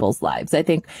other people's lives. I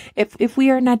think if we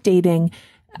are not dating,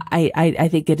 I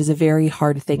think it is a very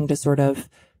hard thing to sort of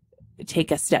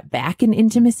take a step back in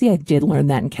intimacy. I did learn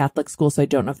that in Catholic school, so I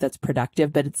don't know if that's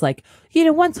productive, but it's like,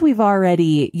 once we've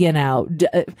already,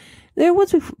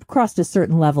 once we've crossed a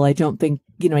certain level, I don't think,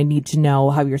 I need to know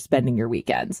how you're spending your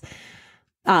weekends.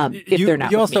 If they're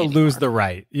not, you also lose the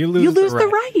right. You lose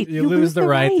the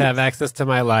right to have access to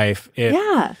my life.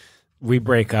 If we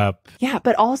break up. Yeah,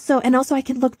 but also I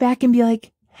can look back and be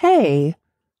like, hey,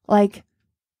 like,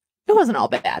 it wasn't all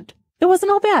bad. It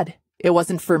wasn't all bad. It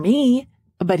wasn't for me,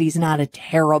 but he's not a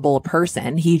terrible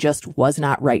person. He just was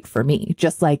not right for me.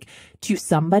 Just like to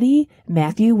somebody,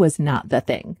 Matthew was not the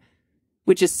thing,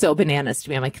 which is so bananas to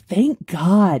me. I'm like, thank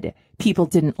God people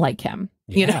didn't like him,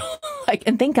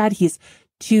 and thank God he's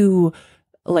too,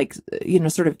 like,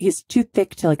 he's too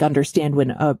thick to like understand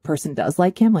when a person does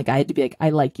like him. Like, I had to be like,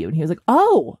 I like you. And he was like,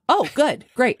 oh, good,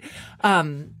 great.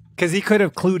 Cause he could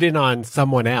have clued in on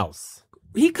someone else.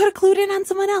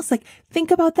 Like,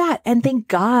 think about that. And thank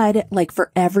God, like,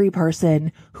 for every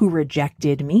person who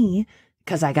rejected me,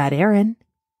 cause I got Aaron.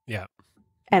 Yeah.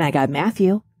 And I got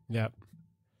Matthew. Yeah.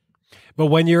 But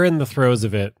when you're in the throes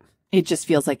of it, it just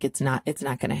feels like it's not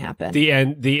going to happen. The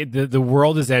end, the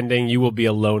world is ending. You will be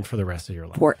alone for the rest of your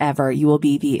life. Forever. You will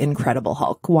be the Incredible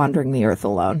Hulk wandering the earth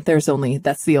alone. That's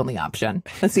the only option.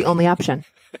 That's the only option.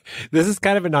 This is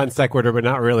kind of a non sequitur, but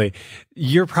not really.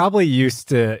 You're probably used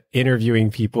to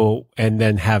interviewing people and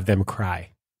then have them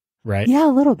cry, right? Yeah,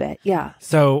 a little bit. Yeah.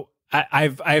 So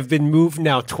I've been moved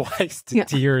now twice to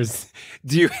tears.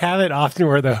 Do you have it often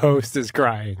where the host is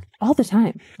crying? All the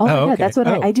time. Oh my God. Okay. That's what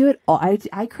I do it all.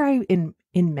 I cry in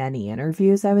many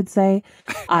interviews, I would say.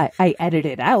 I edit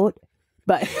it out,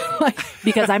 but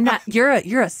because I'm not, you're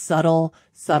a subtle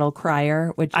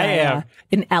crier, which I am.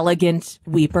 An elegant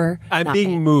weeper. I'm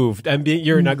being moved.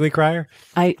 You're an ugly crier.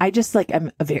 I just like,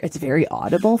 it's very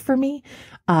audible for me.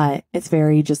 It's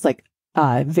very just like,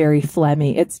 very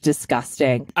phlegmy. It's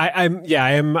disgusting.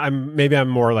 I'm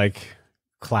more like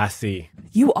classy.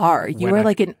 You are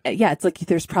like it's like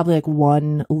there's probably like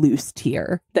one loose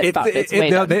tear that found its way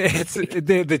down.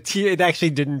 The tear, it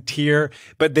actually didn't tear,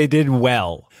 but they did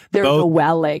well. There's a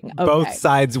welling. Okay. Both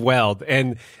sides welled.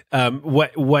 And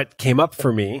what came up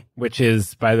for me, which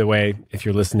is, by the way, if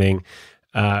you're listening,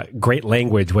 great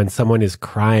language. When someone is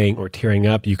crying or tearing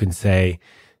up, you can say,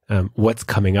 what's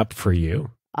coming up for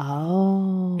you?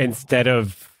 Oh. Instead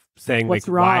of saying what's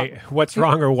like, wrong? What's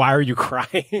wrong or why are you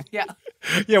crying? Yeah.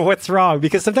 Yeah, what's wrong?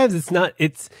 Because sometimes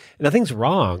nothing's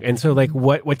wrong. And so like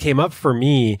what came up for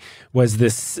me was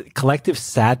this collective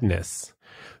sadness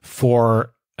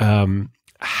for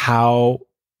how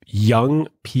young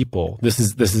people, this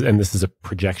is a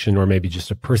projection or maybe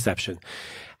just a perception,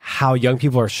 how young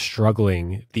people are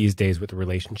struggling these days with a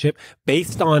relationship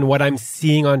based on what I'm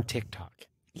seeing on TikTok.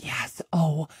 Yes.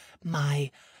 Oh my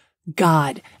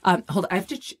God. Hold on. I have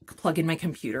to plug in my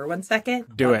computer. 1 second.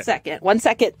 One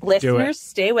second. Listeners,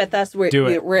 stay with us.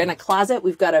 We're in a closet.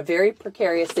 We've got a very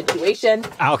precarious situation.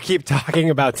 I'll keep talking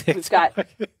about TikTok.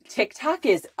 TikTok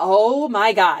is, oh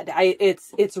my God.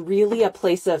 It's really a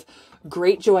place of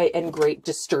great joy and great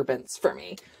disturbance for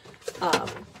me.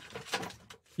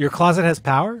 Your closet has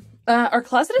power? Our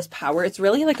closet has power. It's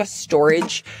really like a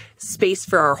storage space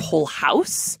for our whole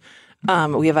house.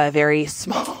 We have a very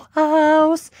small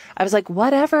house. I was like,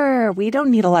 whatever. We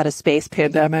don't need a lot of space,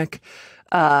 pandemic.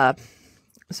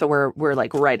 So we're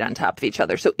like right on top of each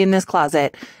other. So in this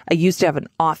closet, I used to have an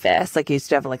office. Like I used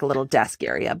to have like a little desk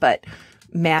area, but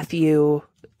Matthew's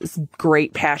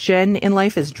great passion in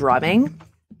life is drumming.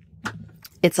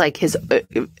 It's like his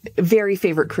very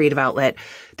favorite creative outlet.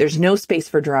 There's no space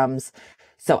for drums.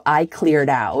 So I cleared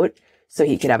out so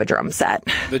he could have a drum set.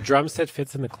 The drum set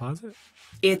fits in the closet?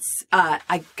 It's,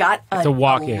 I got an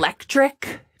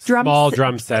electric small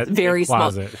drum set. Very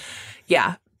small.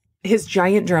 Yeah. His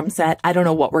giant drum set. I don't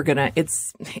know what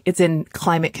it's in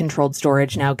climate controlled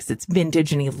storage now because it's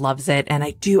vintage and he loves it. And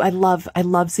I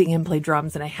love seeing him play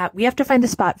drums and we have to find a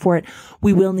spot for it.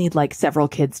 We will need like several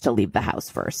kids to leave the house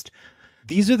first.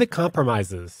 These are the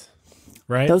compromises,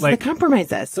 right? Those are the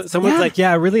compromises. Someone's like,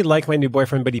 yeah, I really like my new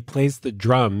boyfriend, but he plays the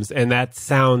drums and that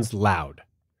sounds loud.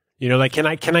 You know, like, can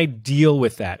I deal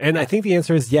with that? And I think the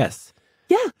answer is yes.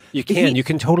 Yeah. You can. You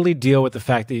can totally deal with the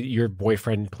fact that your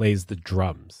boyfriend plays the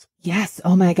drums. Yes.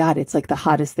 Oh my God. It's like the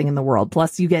hottest thing in the world.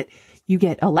 Plus you get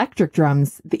electric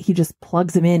drums that he just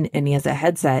plugs them in and he has a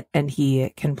headset and he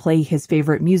can play his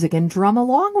favorite music and drum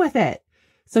along with it.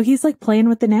 So he's like playing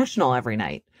with the National every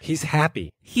night. He's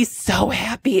happy. He's so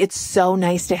happy. It's so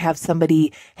nice to have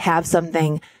somebody have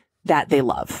something that they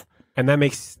love. And that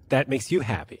makes you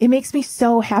happy. It makes me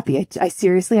so happy. I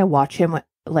seriously, I watch him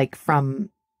like from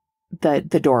the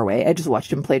doorway. I just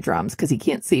watched him play drums because he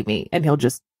can't see me and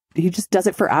he just does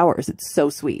it for hours. It's so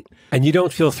sweet. And you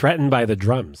don't feel threatened by the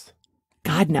drums.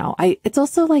 God, no. It's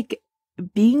also like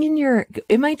being in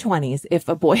my 20s, if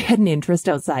a boy had an interest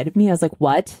outside of me, I was like,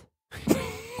 what?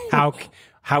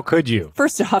 How could you?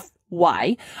 First off,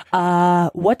 why?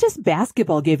 What does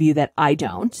basketball give you that I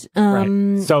don't?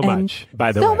 Right. So much,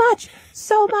 by the way.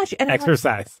 So much. And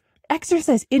exercise.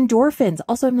 Exercise, endorphins.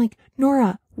 Also, I'm like,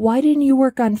 Nora, why didn't you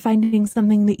work on finding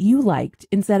something that you liked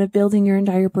instead of building your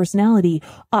entire personality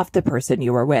off the person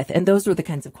you were with? And those were the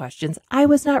kinds of questions I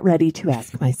was not ready to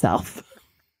ask myself.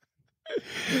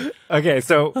 Okay,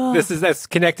 so that's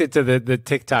connected to the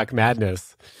TikTok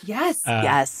madness. Yes,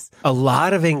 yes. A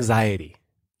lot of anxiety.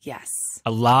 Yes.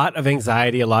 A lot of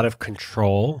anxiety, a lot of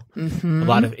control, a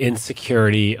lot of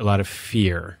insecurity, a lot of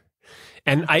fear.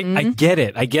 And I get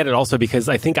it. I get it also because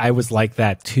I think I was like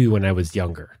that too when I was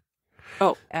younger.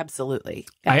 Oh, absolutely.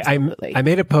 I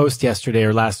made a post yesterday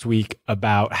or last week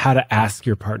about how to ask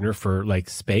your partner for like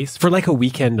space for like a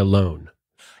weekend alone.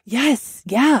 Yes.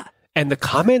 Yeah. And the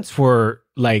comments were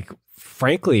like,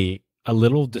 frankly, a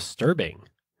little disturbing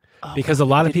because a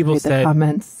lot of people said,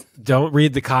 don't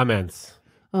read the comments.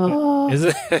 Oh,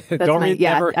 don't read.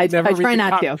 I try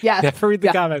not to. Yeah. Never read the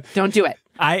comments. Don't do it.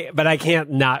 But I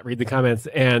can't not read the comments.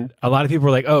 And a lot of people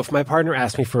were like, oh, if my partner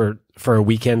asked me for a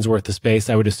weekend's worth of space,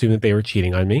 I would assume that they were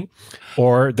cheating on me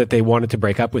or that they wanted to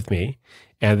break up with me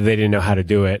and they didn't know how to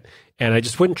do it. And I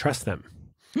just wouldn't trust them.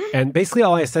 And basically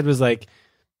all I said was like,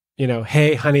 you know,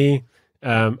 hey, honey,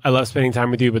 I love spending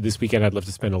time with you, but this weekend I'd love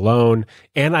to spend alone.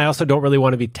 And I also don't really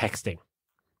want to be texting.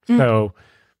 So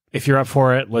if you're up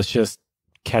for it, let's just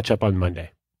catch up on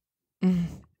Monday.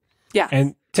 Yeah.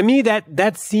 And to me,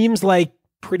 that seems like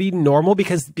pretty normal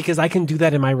because I can do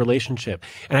that in my relationship.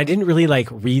 And I didn't really like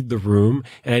read the room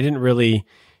and I didn't really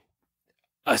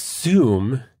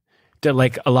assume that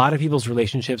like a lot of people's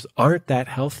relationships aren't that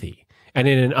healthy. And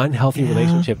in an unhealthy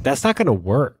relationship, that's not going to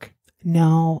work.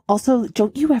 No. Also,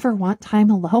 don't you ever want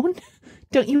time alone?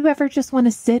 Don't you ever just want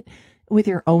to sit with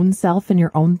your own self and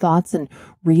your own thoughts and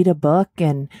read a book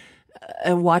and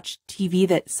watch TV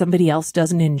that somebody else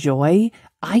doesn't enjoy?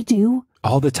 I do.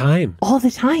 All the time. All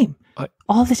the time.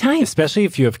 All the time. Especially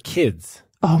if you have kids.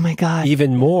 Oh my God.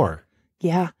 Even more.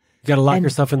 Yeah. You got to lock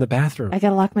yourself in the bathroom. I got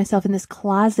to lock myself in this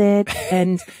closet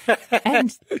and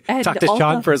talk to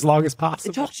Sean for as long as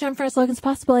possible. Talk to Sean for as long as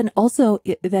possible. And also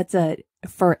that's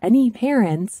for any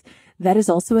parents, that is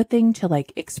also a thing to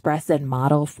like express and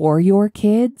model for your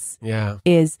kids. Yeah.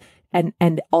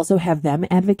 And also have them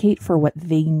advocate for what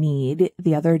they need.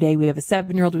 The other day, we have a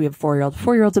 7-year-old, we have a 4-year-old.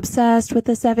 4-year-old's obsessed with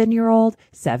the 7-year-old.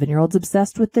 7-year-old's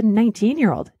obsessed with the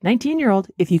 19-year-old. 19-year-old,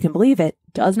 if you can believe it,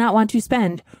 does not want to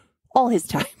spend all his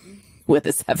time with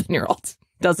a 7-year-old.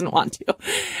 Doesn't want to.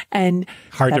 And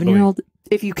 7-year-old,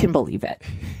 if you can believe it.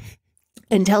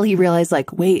 Until he realized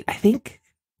like, wait, I think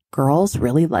girls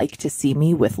really like to see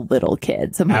me with little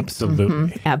kids. I'm absolutely.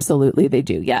 Like, absolutely they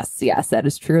do. Yes, that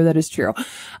is true. That is true.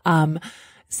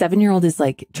 7-year-old is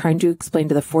like trying to explain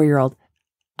to the 4-year-old,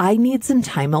 I need some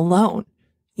time alone.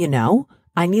 You know,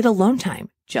 I need alone time.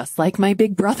 Just like my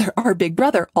big brother, our big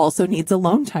brother also needs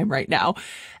alone time right now.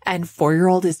 And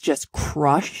 4-year-old is just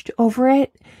crushed over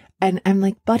it. And I'm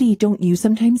like, buddy, don't you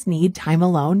sometimes need time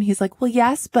alone? He's like, well,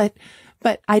 yes, but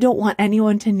I don't want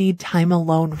anyone to need time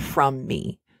alone from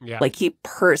me. Yeah. Like he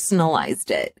personalized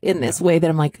it in this way that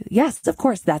I'm like, yes, of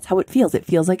course, that's how it feels. It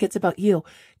feels like it's about you.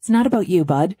 It's not about you,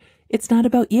 bud. It's not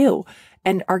about you.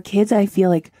 And our kids, I feel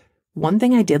like one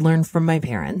thing I did learn from my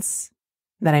parents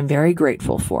that I'm very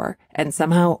grateful for and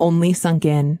somehow only sunk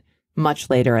in much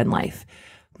later in life.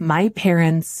 My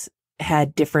parents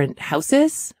had different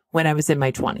houses when I was in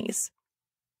my 20s.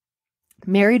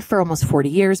 Married for almost 40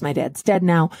 years. My dad's dead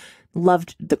now.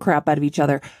 Loved the crap out of each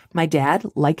other. My dad,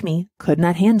 like me, could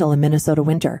not handle a Minnesota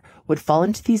winter, would fall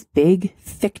into these big,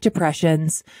 thick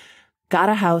depressions, got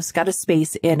a house, got a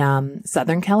space in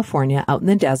Southern California out in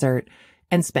the desert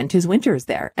and spent his winters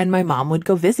there. And my mom would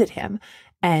go visit him.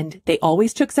 And they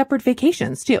always took separate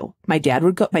vacations too. My dad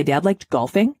liked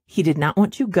golfing. He did not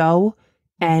want to go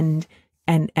and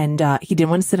he didn't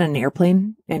want to sit on an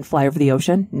airplane and fly over the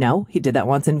ocean. No, he did that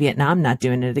once in Vietnam, not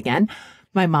doing it again.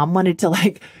 My mom wanted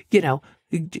to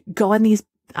go on these,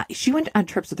 she went on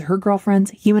trips with her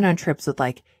girlfriends. He went on trips with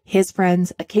like his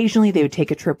friends. Occasionally they would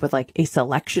take a trip with like a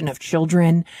selection of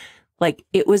children. Like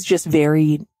it was just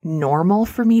very normal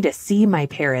for me to see my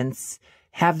parents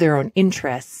have their own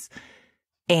interests.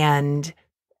 And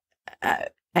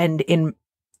in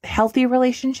healthy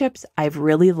relationships, I've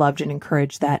really loved and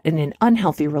encouraged that. And in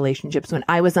unhealthy relationships, when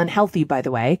I was unhealthy, by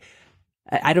the way,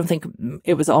 I don't think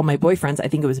it was all my boyfriends. I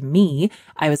think it was me.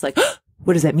 I was like, oh,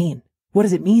 what does that mean? What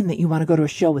does it mean that you want to go to a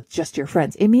show with just your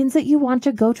friends? It means that you want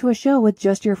to go to a show with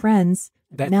just your friends,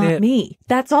 not me.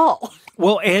 That's all.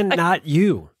 Well, and not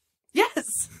you.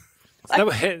 Yes.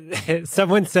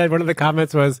 Someone said, one of the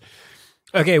comments was,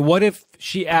 okay, what if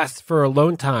she asks for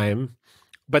alone time,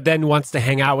 but then wants to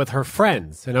hang out with her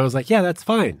friends? And I was like, yeah, that's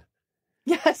fine.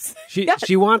 Yes.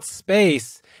 She wants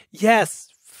space. Yes.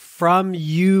 From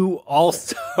you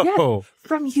also. Yeah,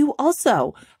 from you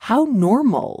also. How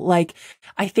normal. Like,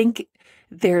 I think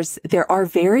there are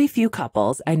very few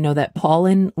couples. I know that Paul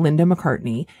and Linda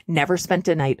McCartney never spent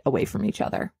a night away from each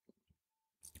other.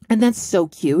 And that's so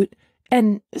cute.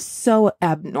 And so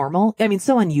abnormal. I mean,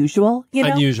 so unusual, you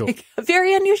know? Unusual. Like,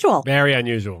 very unusual. Very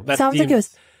unusual. That sounds like it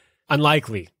was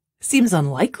unlikely. Seems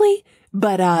unlikely,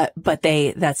 but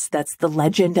that's the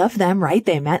legend of them, right?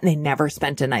 They met and they never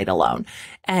spent a night alone.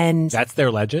 And that's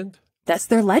their legend? That's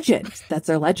their legend. That's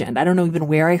their legend. I don't know even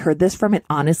where I heard this from. It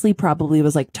honestly probably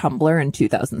was like Tumblr in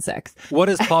 2006. What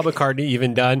has Paul McCartney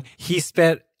even done? He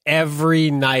spent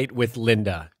every night with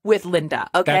Linda. With Linda,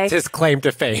 okay? That's his claim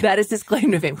to fame. That is his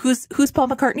claim to fame. Who's Paul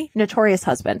McCartney? Notorious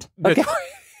husband. Okay.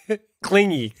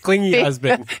 Clingy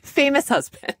husband. Famous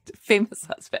husband. Famous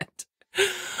husband.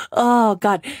 Oh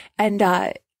God. And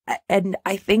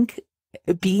I think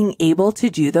being able to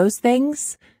do those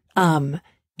things,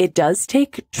 it does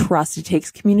take trust. It takes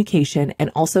communication.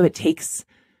 And also it takes,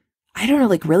 I don't know,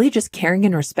 like really just caring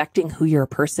and respecting who your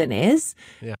person is.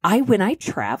 Yeah. When I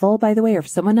travel, by the way, or if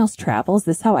someone else travels,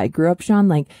 this is how I grew up, Sean.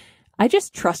 Like, I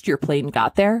just trust your plane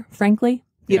got there, frankly.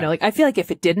 You know, like I feel like if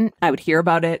it didn't, I would hear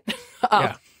about it.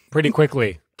 Yeah, pretty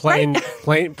quickly. Plane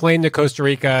to Costa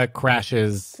Rica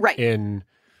crashes in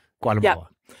Guatemala.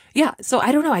 Yeah. So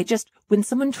I don't know. When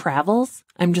someone travels,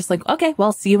 I'm just like, okay,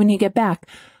 well, see you when you get back.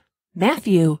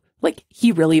 Matthew, like,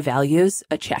 he really values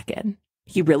a check-in.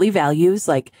 He really values,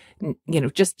 like, you know,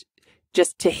 just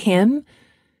to him,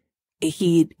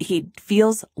 he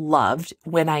feels loved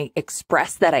when I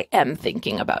express that I am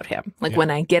thinking about him. Like when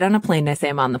I get on a plane, I say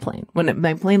I'm on the plane. When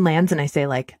my plane lands and I say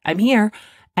like, I'm here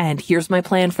and here's my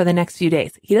plan for the next few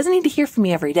days. He doesn't need to hear from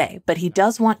me every day, but he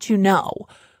does want to know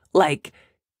like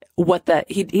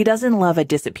he doesn't love a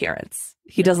disappearance.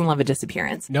 He doesn't love a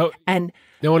disappearance. No. And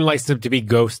no one likes to be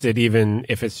ghosted, even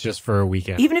if it's just for a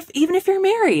weekend. Even if you're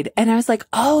married. And I was like,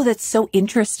 oh, that's so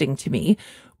interesting to me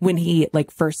when he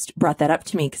like first brought that up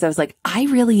to me. Cause I was like, I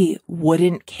really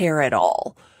wouldn't care at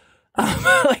all.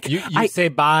 Like you say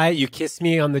bye, you kiss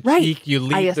me on the cheek, you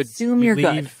leave. I assume you're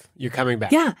good. You're coming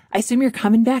back. Yeah. I assume you're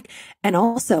coming back. And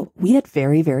also we had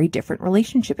very, very different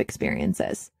relationship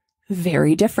experiences.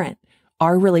 Very different.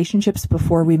 Our relationships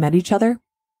before we met each other,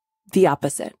 the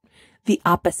opposite.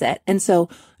 And so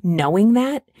knowing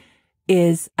that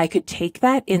is, I could take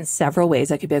that in several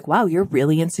ways. I could be like, wow, you're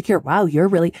really insecure. Wow,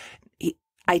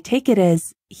 I take it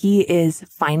as he is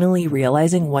finally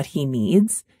realizing what he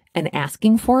needs and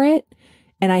asking for it.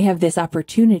 And I have this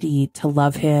opportunity to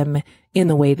love him in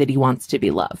the way that he wants to be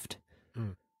loved.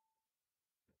 Mm.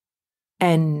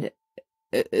 And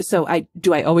so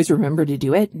do I always remember to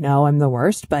do it? No, I'm the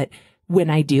worst. But when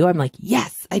I do, I'm like,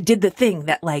 yes, I did the thing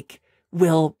that like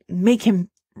will make him,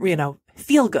 you know,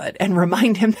 feel good and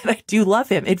remind him that I do love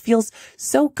him. It feels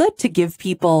so good to give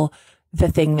people the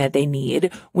thing that they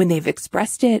need when they've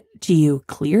expressed it to you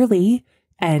clearly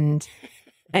and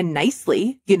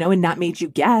nicely, you know, and not made you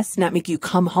guess, not make you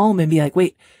come home and be like,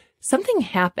 wait, something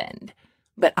happened,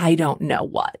 but I don't know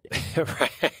what.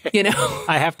 Right. You know,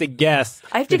 I have to guess.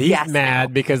 He's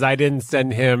mad because I didn't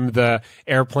send him the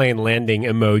airplane landing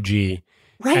emoji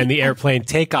and the airplane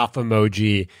takeoff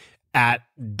emoji at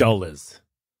Dulles.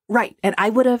 Right. And I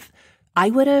would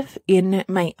have in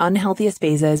my unhealthiest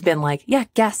phases been like, yeah,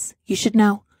 guess. You should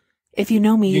know. If you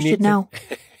know me, you should know.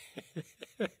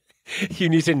 You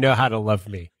need to know how to love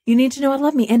me. You need to know how to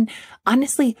love me. And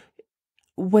honestly,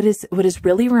 what has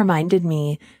really reminded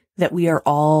me that we are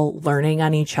all learning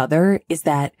on each other is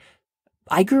that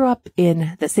I grew up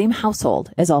in the same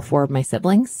household as all four of my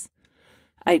siblings.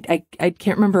 I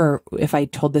can't remember if I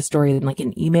told this story in like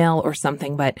an email or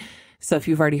something, but so if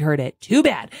you've already heard it, too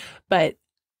bad. But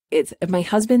it's my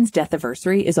husband's death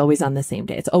anniversary is always on the same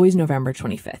day. It's always November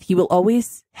 25th. He will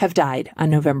always have died on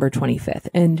November 25th.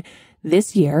 And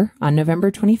this year on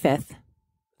November 25th,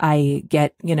 I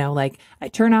get, like I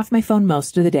turn off my phone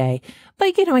most of the day.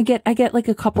 Like, I get like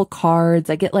a couple cards.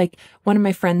 I get like one of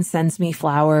my friends sends me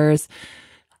flowers.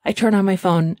 I turn on my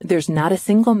phone. There's not a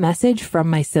single message from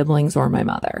my siblings or my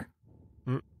mother.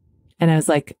 And I was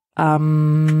like,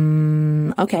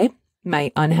 okay.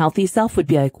 My unhealthy self would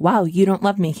be like, wow, you don't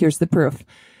love me. Here's the proof.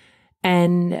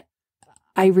 And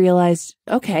I realized,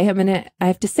 okay, I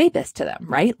have to say this to them,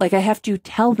 right? Like I have to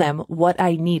tell them what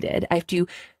I needed. I have to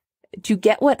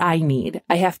get what I need.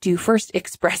 I have to first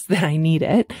express that I need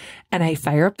it. And I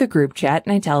fire up the group chat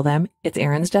and I tell them it's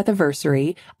Erin's death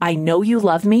anniversary. I know you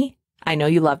love me. I know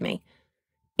you love me.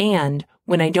 And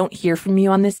when I don't hear from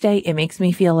you on this day, it makes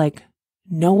me feel like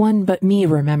no one but me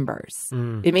remembers.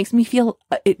 It makes me feel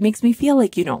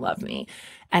like you don't love me.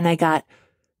 And I got,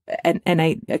 and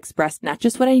I expressed not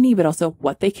just what I need, but also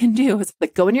what they can do. It's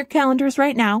like, go in your calendars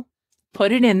right now,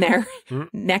 put it in there.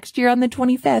 Next year on the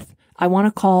 25th, I want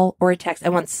a call or a text. I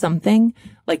want something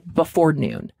like before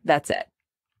noon. That's it.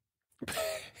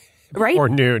 Right? Before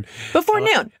noon.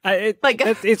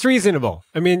 It's reasonable.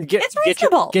 I mean, it's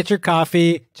reasonable. Get your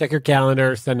coffee, check your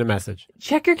calendar, send a message.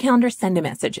 Check your calendar, send a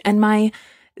message. And my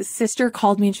sister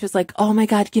called me and she was like, oh my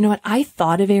God, you know what? I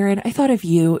thought of Erin. I thought of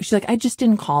you. She's like, I just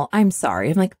didn't call. I'm sorry.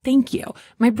 I'm like, thank you.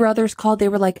 My brothers called. They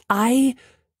were like,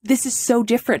 this is so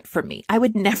different from me. I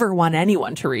would never want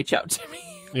anyone to reach out to me.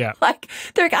 Yeah.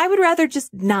 They're like, I would rather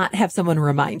just not have someone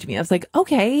remind me. I was like,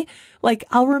 okay, like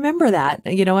I'll remember that,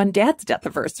 on Dad's death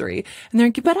anniversary. And they're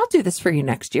like, but I'll do this for you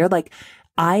next year. Like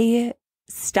I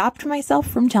stopped myself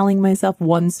from telling myself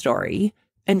one story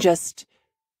and just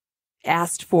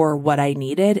asked for what I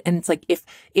needed. And it's like,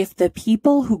 if the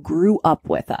people who grew up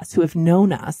with us, who have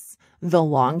known us the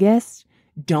longest,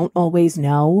 don't always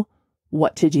know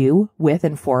what to do with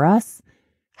and for us,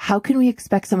 how can we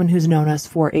expect someone who's known us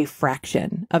for a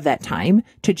fraction of that time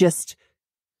to just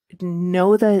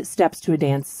know the steps to a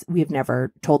dance we have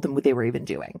never told them what they were even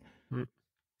doing?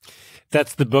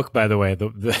 That's the book, by the way, the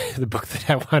book that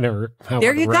I want to read.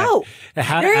 There you go.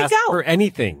 How to ask for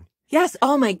anything. Yes.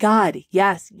 Oh my God.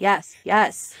 Yes. Yes.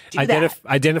 Yes.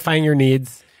 Identifying your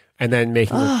needs and then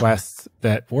making requests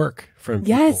that work from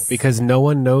people. Because no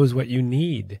one knows what you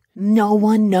need. No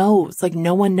one knows. Like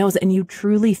no one knows. And you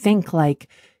truly think like,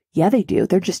 yeah, they do.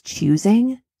 They're just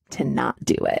choosing to not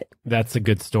do it. That's a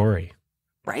good story.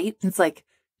 Right? It's like,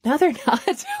 no, they're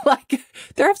not. Like,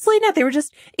 they're absolutely not.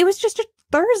 It was just a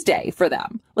Thursday for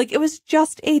them. Like, it was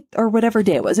just or whatever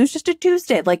day it was. It was just a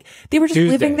Tuesday. Like, they were just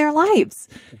living their lives,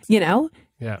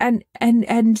 Yeah. And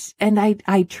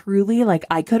I truly, like,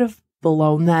 I could have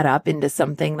blown that up into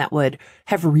something that would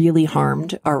have really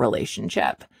harmed our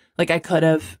relationship. Like, I could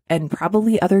have, and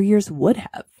probably other years would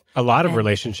have. A lot of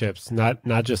relationships, not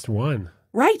just one.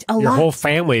 Right. Your whole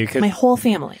family. My whole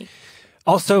family.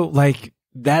 Also, like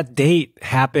that date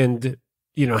happened,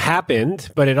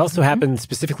 but it also happened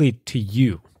specifically to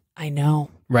you. I know.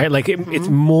 Right? Like it's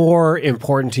more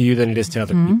important to you than it is to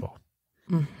other people.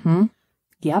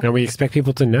 Yeah. And we expect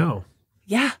people to know.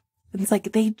 Yeah. And it's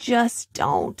like, they just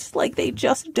don't. Like, they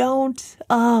just don't.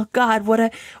 Oh God, what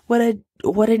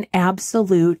an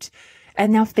absolute.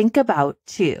 And now think about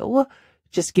too,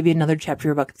 just give you another chapter of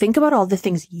your book. Think about all the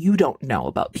things you don't know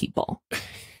about people.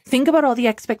 Think about all the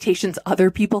expectations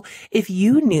other people, if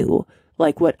you knew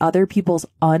like what other people's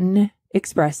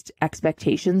unexpressed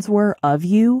expectations were of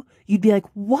you, you'd be like,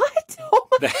 what? Oh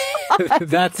my God.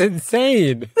 That's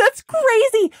insane. That's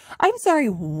crazy. I'm sorry.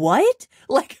 What?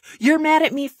 Like, you're mad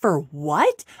at me for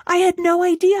what? I had no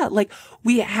idea. Like,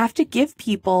 we have to give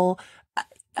people,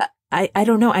 I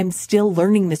don't know. I'm still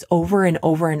learning this over and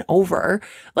over and over.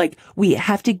 Like, we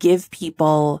have to give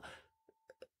people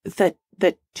the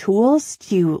tools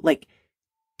to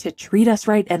treat us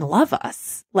right and love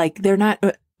us. Like, they're not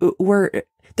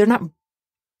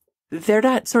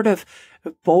sort of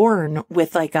born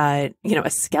with like a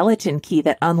skeleton key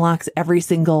that unlocks every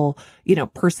single,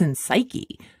 person's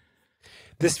psyche.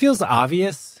 This feels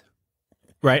obvious,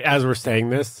 right? As we're saying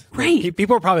this, right?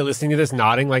 People are probably listening to this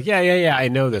nodding like, yeah, I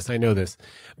know this.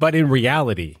 But in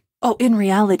reality,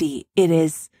 it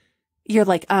is, you're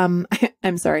like, I'm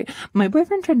sorry. My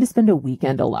boyfriend tried to spend a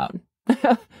weekend alone. Like,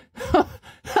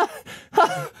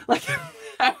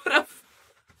 I would have.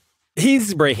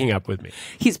 He's breaking up with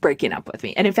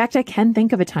me. And in fact, I can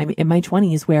think of a time in my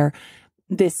 20s where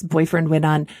this boyfriend went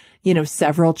on,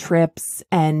 several trips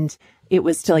and it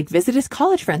was to like visit his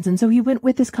college friends. And so he went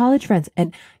with his college friends.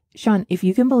 And Sean, if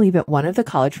you can believe it, one of the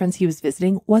college friends he was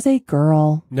visiting was a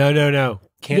girl. No.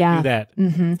 Can't do that.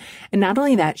 Mm-hmm. And not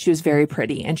only that, she was very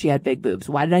pretty and she had big boobs.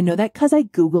 Why did I know that? Because I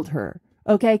Googled her.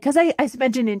 Okay. Because I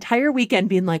spent an entire weekend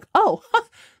being like, oh,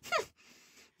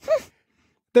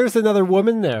 there's another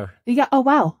woman there. yeah. Oh,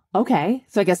 wow. Okay.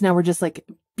 So I guess now we're just like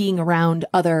being around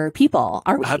other people.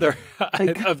 Are we? Other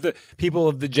of the people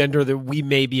of the gender that we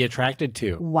may be attracted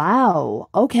to. Wow.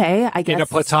 Okay. I guess. In a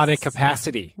platonic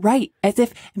capacity. Right. As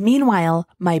if, meanwhile,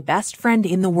 my best friend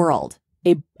in the world,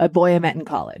 a boy I met in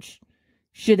college.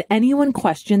 Should anyone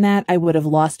question that, I would have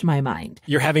lost my mind.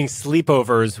 You're having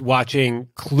sleepovers watching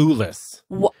Clueless.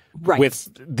 Right. With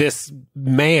this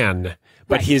man,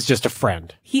 but Right. he's just a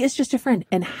friend. He is just a friend.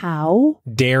 And how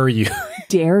Dare you?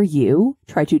 dare you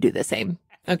try to do the same?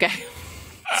 Okay.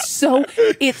 So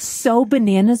it's so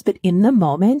bananas, but in the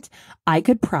moment, I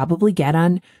could probably get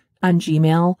on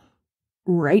Gmail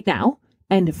right now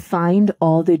and find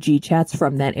all the G chats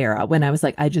from that era when I was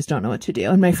like, I just don't know what to do.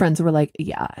 And my friends were like,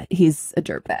 yeah, he's a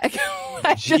dirtbag.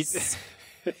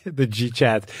 The G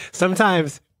chats.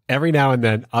 Sometimes, every now and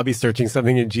then, I'll be searching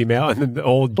something in Gmail and then the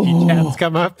old G chats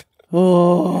come up.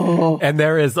 Oh. And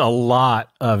there is a lot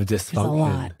of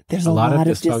dysfunction. There's a lot of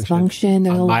dysfunction.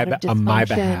 There's a lot of dysfunction. On my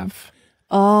behalf.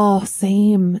 Oh,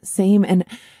 same. And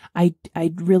I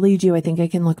really do. I think I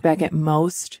can look back at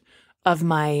most of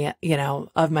my,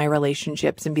 of my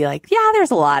relationships and be like, yeah,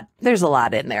 there's a lot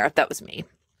in there. That was me.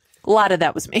 A lot of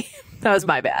that was me. That was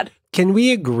my bad. Can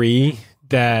we agree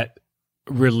that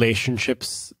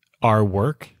relationships are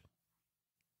work?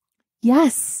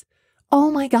 Yes.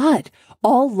 Oh my God.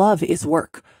 All love is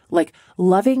work. Like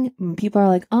loving, people are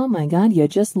like, oh my God, you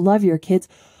just love your kids.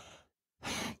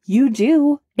 You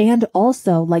do. And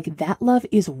also like that love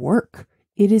is work.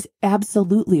 It is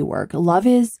absolutely work. Love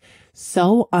is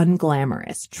so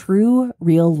unglamorous. True,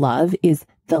 real love is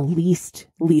the least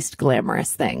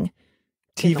glamorous thing.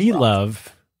 TV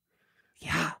love.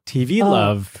 Yeah. TV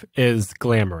love is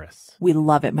glamorous. We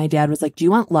love it. My dad was like, do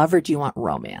you want love or do you want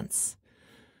romance?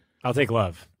 I'll take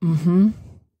love. Mm-hmm.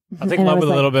 I'll take love with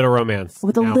a little bit of romance.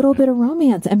 With a little bit of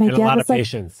romance. And my dad was like, a lot of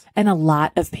patience. And a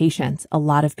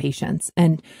lot of patience.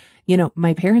 And,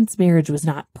 my parents' marriage was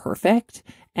not perfect.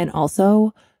 And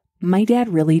also, my dad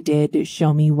really did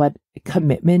show me what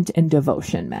commitment and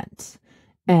devotion meant.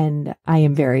 And I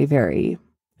am very, very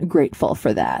grateful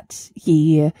for that.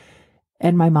 He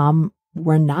and my mom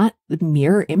were not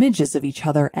mirror images of each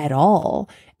other at all.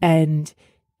 And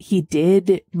he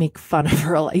did make fun of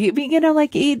her.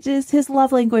 Like his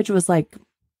love language was like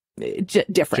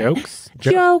different.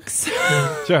 Jokes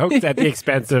at the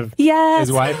expense of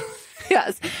his wife.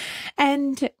 Yes.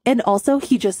 And also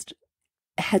he just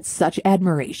had such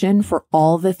admiration for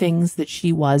all the things that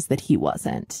she was that he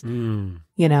wasn't.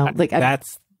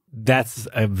 That's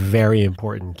a very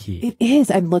important key. It is.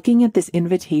 I'm looking at this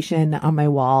invitation on my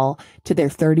wall to their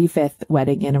 35th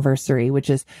wedding anniversary, which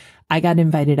is, I got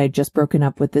invited. I'd just broken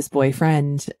up with this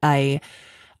boyfriend. I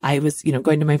was,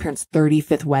 going to my parents'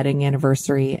 35th wedding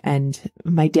anniversary, and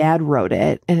my dad wrote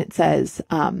it, and it says,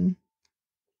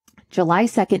 July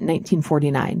 2nd,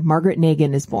 1949, Margaret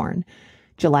Nagin is born.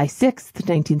 July 6th,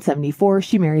 1974,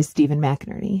 she marries Stephen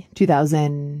McInerny.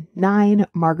 2009,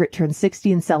 Margaret turns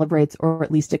 60 and celebrates, or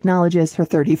at least acknowledges, her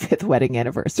 35th wedding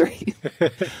anniversary.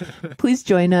 Please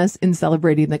join us in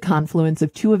celebrating the confluence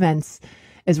of two events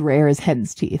as rare as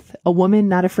hen's teeth. A woman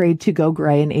not afraid to go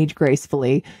gray and age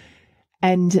gracefully.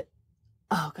 And,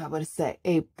 oh God, what does it say?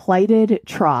 A plighted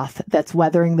troth that's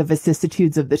weathering the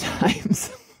vicissitudes of the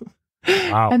times.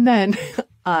 Wow. And then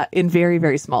in very,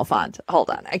 very small font. Hold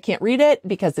on. I can't read it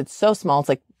because it's so small. It's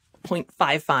like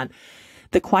 0.5 font.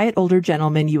 The quiet older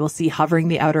gentleman you will see hovering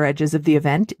the outer edges of the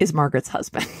event is Margaret's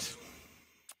husband.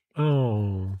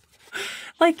 Oh.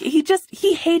 Like he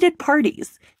hated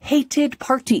parties.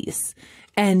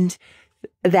 And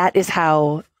that is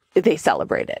how they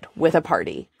celebrated, with a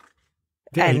party.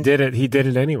 Yeah, and he did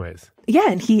it anyways. Yeah,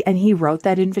 and he wrote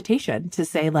that invitation to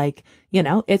say, like,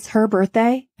 it's her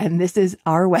birthday and this is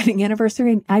our wedding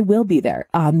anniversary, and I will be there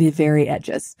on the very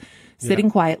edges,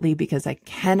 sitting quietly because I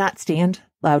cannot stand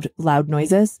loud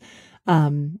noises.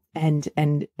 And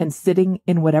sitting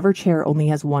in whatever chair only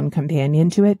has one companion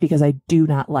to it because I do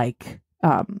not like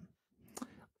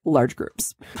large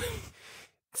groups.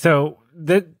 So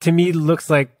that to me looks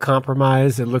like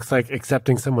compromise. It looks like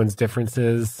accepting someone's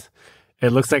differences.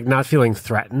 It looks like not feeling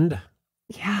threatened.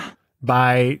 Yeah.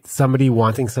 By somebody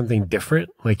wanting something different,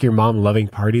 like your mom loving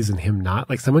parties and him not.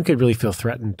 Like someone could really feel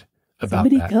threatened about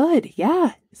that. Somebody could.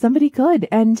 Yeah. Somebody could.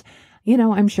 And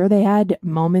I'm sure they had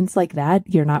moments like that.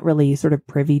 You're not really sort of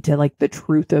privy to like the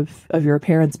truth of your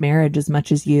parents' marriage as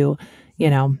much as I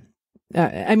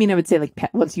would say like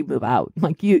once you move out,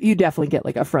 like you definitely get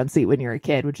like a front seat when you're a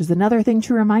kid, which is another thing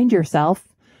to remind yourself.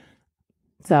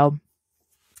 So.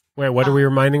 Wait, what are we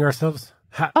reminding ourselves?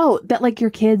 That like your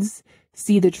kids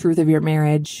see the truth of your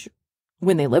marriage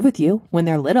when they live with you, when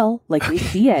they're little, like they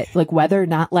see it, like whether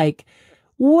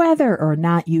or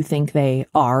not you think they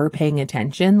are paying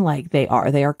attention, like they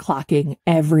are clocking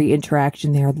every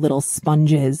interaction. They're little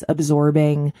sponges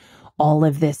absorbing all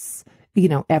of this,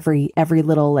 every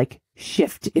little like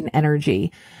shift in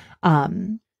energy.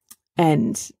 And,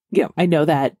 I know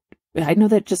that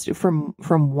just from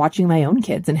watching my own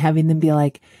kids and having them be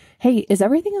like, hey, is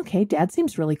everything okay? Dad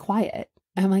seems really quiet.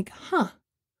 And I'm like, huh.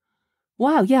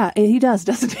 Wow. Yeah, he does,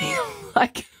 doesn't he?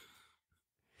 Like,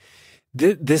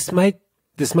 this might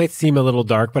seem a little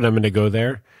dark, but I'm going to go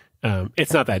there.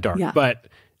 It's not that dark, but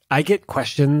I get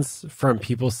questions from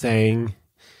people saying,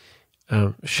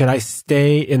 should I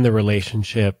stay in the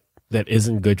relationship that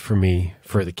isn't good for me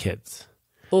for the kids?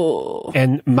 Oh.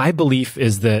 And my belief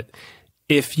is that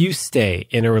if you stay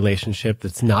in a relationship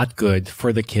that's not good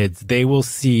for the kids, they will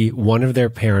see one of their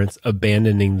parents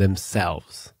abandoning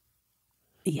themselves.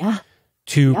 Yeah.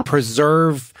 To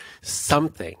preserve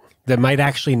something that might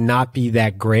actually not be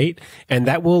that great. And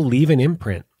that will leave an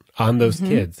imprint on those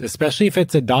kids, especially if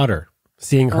it's a daughter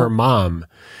seeing her mom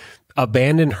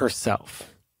abandon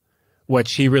herself, what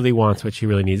she really wants, what she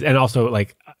really needs. And also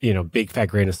like, big fat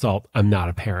grain of salt. I'm not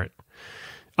a parent.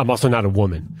 I'm also not a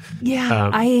woman. Yeah.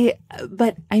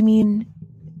 But I mean,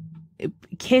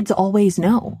 kids always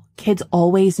know. Kids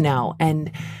always know.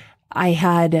 And I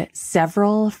had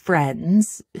several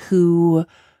friends who,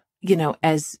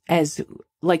 as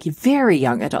like very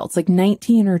young adults, like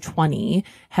 19 or 20,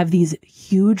 have these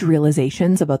huge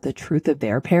realizations about the truth of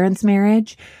their parents'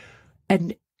 marriage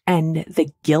and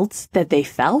the guilt that they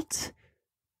felt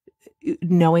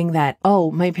knowing that, oh,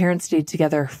 my parents stayed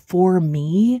together for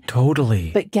me.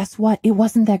 Totally. But guess what? It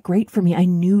wasn't that great for me. I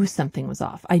knew something was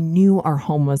off. I knew our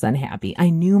home was unhappy. I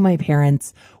knew my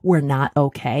parents were not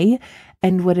okay.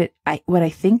 And what I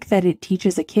think that it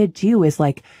teaches a kid too is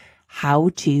like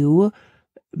how to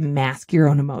mask your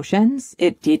own emotions.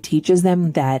 It teaches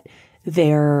them that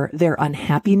their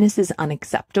unhappiness is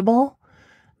unacceptable.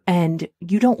 And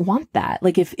you don't want that.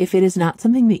 Like if it is not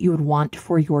something that you would want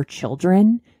for your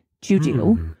children to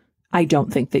do, I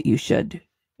don't think that you should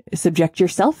subject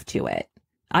yourself to it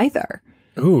either.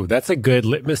 Ooh, that's a good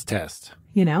litmus test.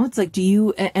 It's like, do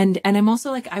you, and I'm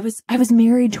also like, I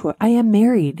am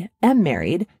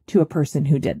married to a person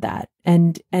who did that.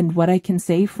 And what I can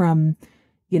say from,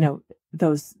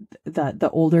 the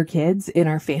older kids in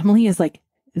our family is like,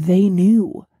 they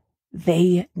knew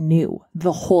the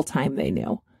whole time they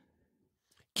knew.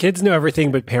 Kids know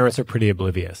everything, but parents are pretty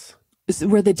oblivious.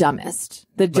 We're the dumbest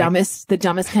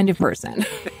kind of person.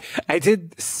 I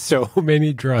did so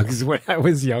many drugs when I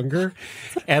was younger.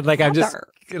 And like, I'm just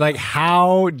like,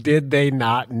 how did they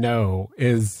not know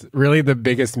is really the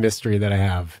biggest mystery that I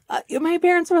have. My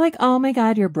parents were like, oh my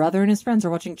God, your brother and his friends are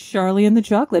watching Charlie and the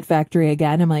Chocolate Factory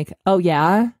again. I'm like, oh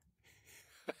yeah?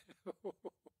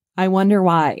 I wonder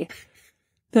why.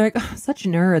 They're like, oh, such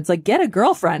nerds. Like, get a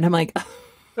girlfriend. I'm like,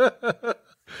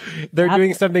 they're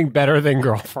doing something better than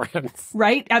girlfriends.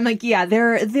 Right? I'm like, yeah,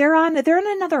 they're on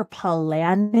another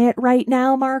planet right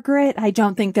now, Margaret. I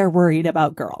don't think they're worried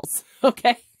about girls.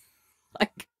 Okay?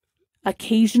 Like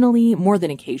occasionally, more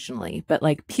than occasionally, but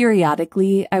like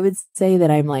periodically, I would say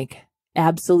that I'm like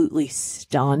absolutely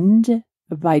stunned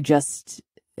by just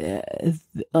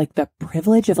like the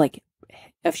privilege of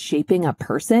shaping a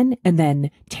person and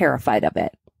then terrified of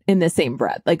it. In the same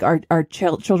breath, like our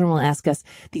children will ask us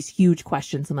these huge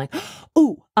questions. I'm like,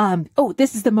 oh,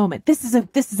 this is the moment. This is a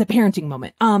parenting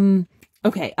moment.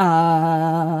 Okay.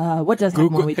 What does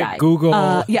happen when we die?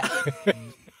 Google. Yeah.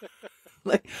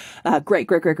 Like, great.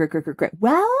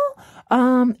 Well,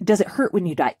 does it hurt when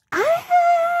you die?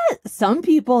 Some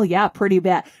people, yeah, pretty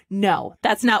bad. No,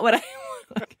 that's not what I.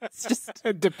 It's just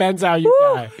it depends how you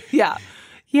die. Yeah.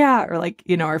 Yeah. Or like,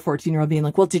 our 14-year-old being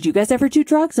like, well, did you guys ever do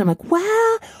drugs? I'm like,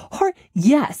 well,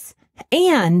 yes.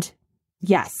 And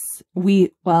yes,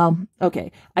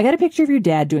 okay. I got a picture of your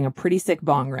dad doing a pretty sick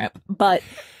bong rip, but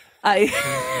I'm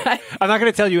not going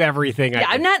to tell you everything.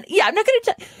 I'm not going to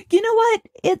tell, you know what?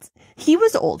 He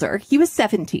was older. He was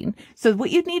 17. So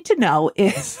what you need to know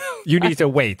is you need to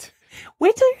wait.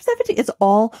 Wait till you're 17. It's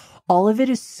all of it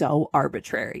is so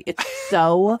arbitrary. It's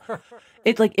so,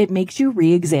 it makes you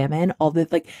re-examine all the,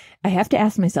 like, I have to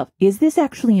ask myself, is this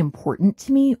actually important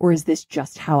to me or is this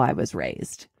just how I was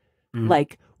raised?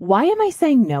 Like, why am I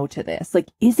saying no to this? Like,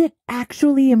 is it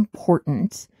actually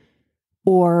important,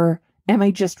 or am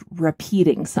I just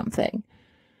repeating something?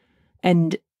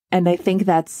 And I think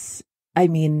that's, I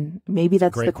mean, maybe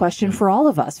that's the question for all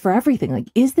of us, for everything. Like,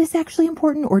 is this actually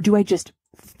important, or do I just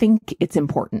think it's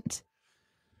important?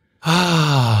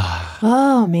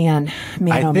 Oh, man.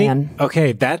 Man.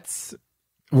 Okay,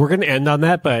 we're going to end on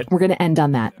that, but... We're going to end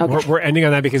on that. Okay. We're ending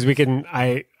on that because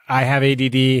I have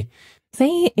ADD.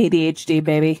 Say ADHD,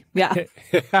 baby. Yeah.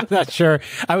 I'm not sure.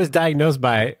 I was diagnosed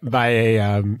by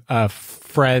a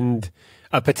friend,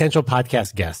 a potential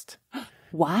podcast guest.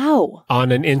 Wow.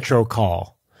 On an intro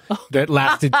call that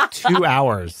lasted 2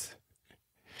 hours.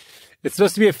 It's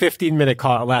supposed to be a 15-minute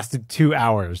call. It lasted 2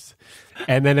 hours.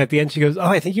 And then at the end, she goes, "Oh,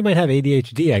 I think you might have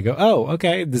ADHD." I go, "Oh,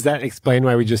 okay. Does that explain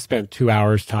why we just spent 2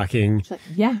 hours talking?" Like,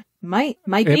 yeah, might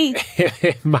be.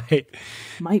 It might.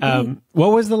 Might be.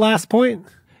 What was the last point?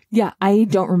 Yeah, I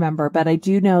don't remember, but I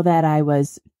do know that I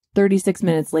was 36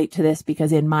 minutes late to this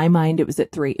because in my mind, it was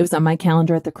at 3. It was on my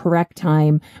calendar at the correct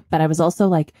time, but I was also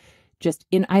like,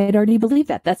 I had already believed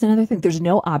that. That's another thing. There's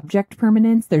no object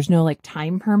permanence. There's no like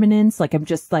time permanence. Like, I'm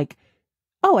just like,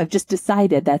 oh, I've just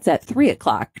decided that's at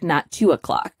 3:00, not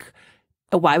 2:00.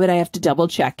 Why would I have to double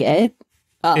check it?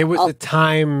 It was a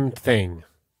time thing.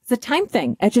 It's a time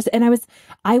thing. I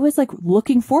was like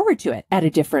looking forward to it at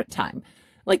a different time.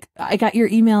 Like, I got your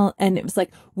email and it was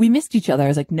like, we missed each other. I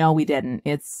was like, no, we didn't.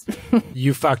 It's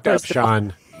you fucked up,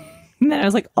 Sean. And then I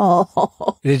was like,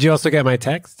 oh. Did you also get my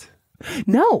text?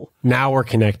 No. Now we're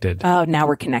connected. Oh, now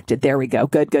we're connected. There we go.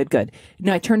 Good.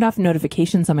 No, I turned off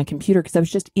notifications on my computer because I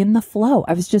was just in the flow.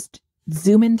 I was just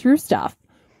zooming through stuff.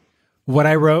 What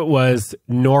I wrote was,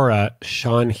 Nora,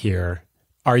 Sean here.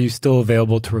 Are you still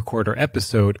available to record our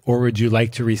episode, or would you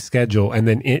like to reschedule? And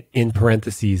then in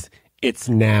parentheses, it's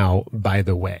now, by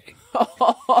the way.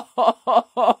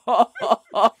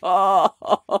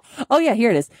 Oh, yeah,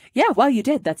 here it is. Yeah, well, you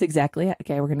did. That's exactly it.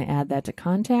 Okay, we're going to add that to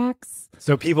contacts.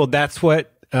 So people, that's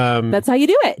what... that's how you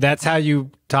do it. That's how you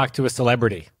talk to a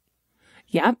celebrity.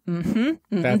 Yeah.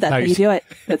 That's how you do it.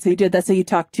 That's how you do it. That's how you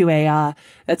talk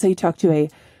to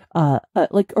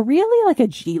like a really like a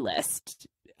G-list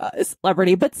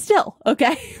celebrity, but still,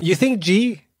 okay. You think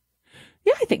G?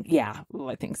 Yeah, I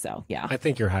think so. Yeah. I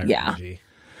think you're higher than G.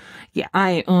 Yeah,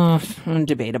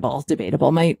 debatable.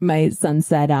 My son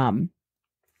said,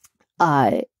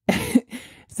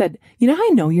 said, you know how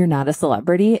I know you're not a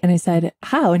celebrity? And I said,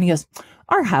 how? And he goes,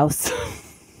 our house.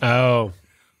 Oh.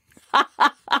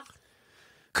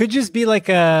 Could just be like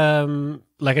a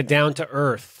down to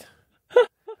earth,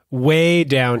 way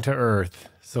down to earth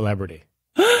celebrity.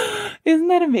 Isn't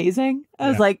that amazing? I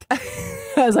was like,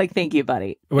 thank you,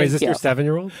 buddy. Wait, is this your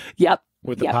 7-year-old? Yep.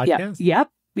 With the podcast?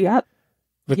 Yep.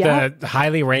 With the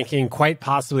highly ranking, quite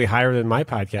possibly higher than my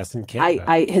podcast in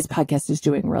Canada. His podcast is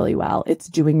doing really well. It's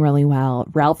doing really well.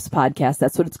 Ralph's podcast,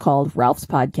 that's what it's called. Ralph's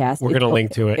podcast. We're going to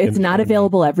link to it. It's not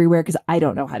available everywhere because I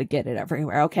don't know how to get it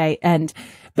everywhere. Okay.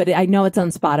 But I know it's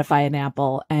on Spotify and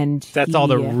Apple, and that's all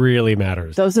that really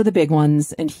matters. Those are the big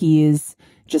ones. And he's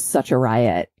just such a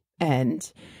riot.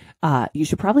 And you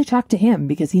should probably talk to him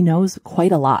because he knows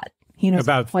quite a lot. He knows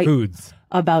about foods.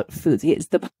 About foods.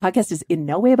 The podcast is in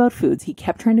no way about foods. He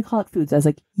kept trying to call it foods. I was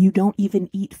like, you don't even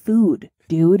eat food,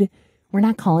 dude. We're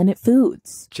not calling it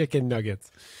foods. Chicken nuggets.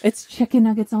 It's chicken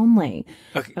nuggets only.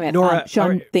 Okay, I mean, Nora,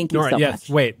 Sean, thank you Nora, so yes, much.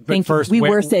 Wait, but first, we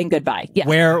were saying goodbye. Yes.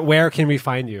 Where can we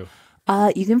find you?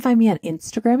 You can find me on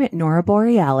Instagram at Nora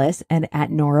Borealis and at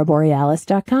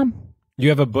noraborealis.com. You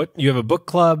have a book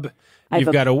club.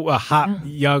 You've got a hot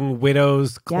young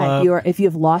widows club. Yeah, if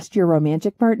you've lost your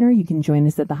romantic partner, you can join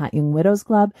us at the Hot Young Widows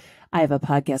Club. I have a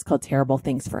podcast called Terrible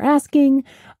Things for Asking.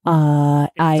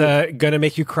 It's gonna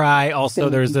make you cry. Also,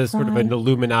 there's a sort of an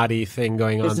Illuminati thing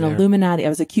going on there. There's an Illuminati. I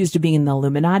was accused of being in the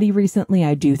Illuminati recently.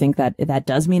 I do think that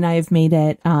does mean I have made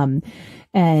it. Still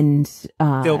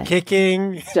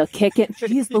kicking.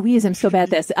 Jeez Louise, I'm so bad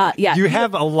at this. Yeah. You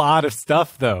have a lot of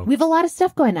stuff though. We have a lot of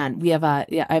stuff going on. We have I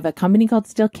have a company called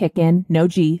Still Kickin',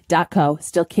 NoG.co,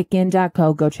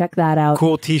 stillkickin.co. Go check that out.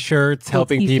 Cool t-shirts,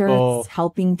 helping people.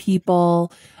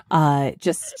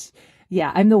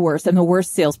 I'm the worst. I'm the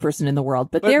worst salesperson in the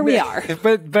world, but there we are.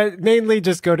 But mainly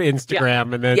just go to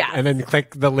Instagram and then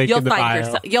click the link in the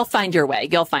bio. You'll find your way.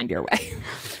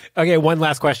 Okay, one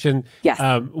last question. Yes.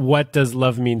 What does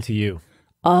love mean to you?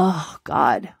 Oh,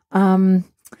 God. I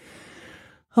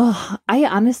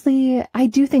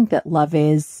do think that love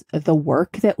is the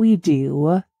work that we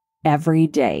do every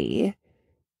day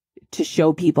to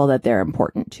show people that they're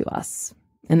important to us.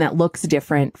 And that looks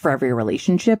different for every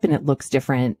relationship, and it looks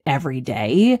different every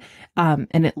day.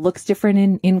 And it looks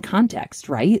different in context,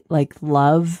 right? Like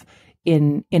love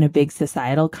in a big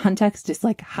societal context is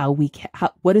like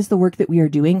what is the work that we are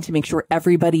doing to make sure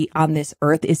everybody on this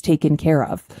earth is taken care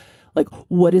of? Like,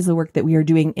 what is the work that we are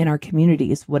doing in our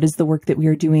communities? What is the work that we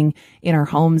are doing in our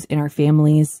homes, in our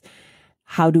families?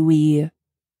 How do we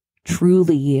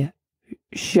truly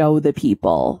show the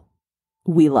people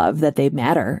we love that they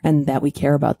matter and that we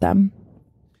care about them?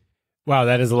 Wow,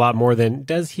 that is a lot more than,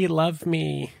 does he love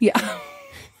me? Yeah.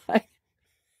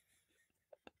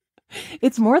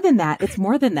 It's more than that. It's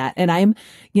more than that. And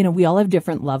we all have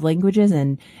different love languages,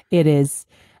 and it is,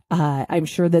 I'm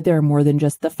sure that there are more than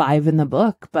just the 5 in the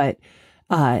book, but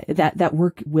that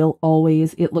work will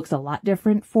always, it looks a lot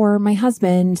different for my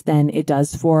husband than it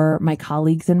does for my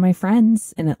colleagues and my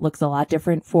friends. And it looks a lot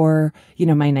different for,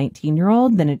 my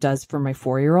 19-year-old than it does for my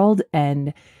 4-year-old.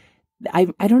 And I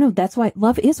don't know. That's why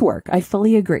love is work. I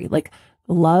fully agree. Like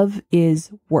love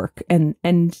is work. And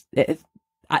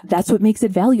that's what makes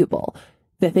it valuable.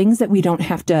 The things that we don't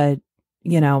have to,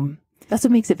 that's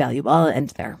what makes it valuable. I'll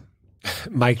end there.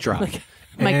 Mic drop.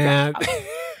 Mic drop.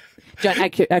 John,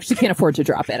 I actually can't afford to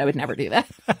drop it. I would never do that.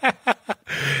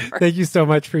 Thank you so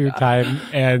much for your time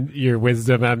and your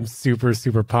wisdom. I'm super,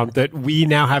 super pumped that we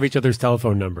now have each other's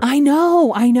telephone number. I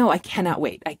know. I cannot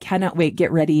wait.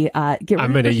 Get ready. I'm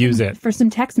going to use it for some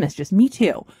text messages. Me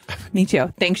too.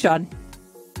 Thanks, Sean.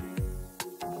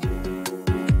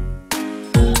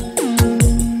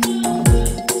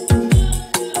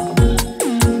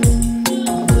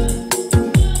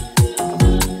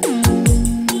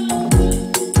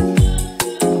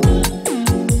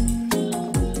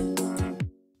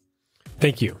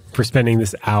 Thank you for spending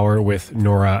this hour with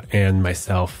Nora and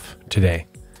myself today.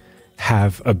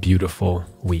 Have a beautiful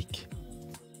week.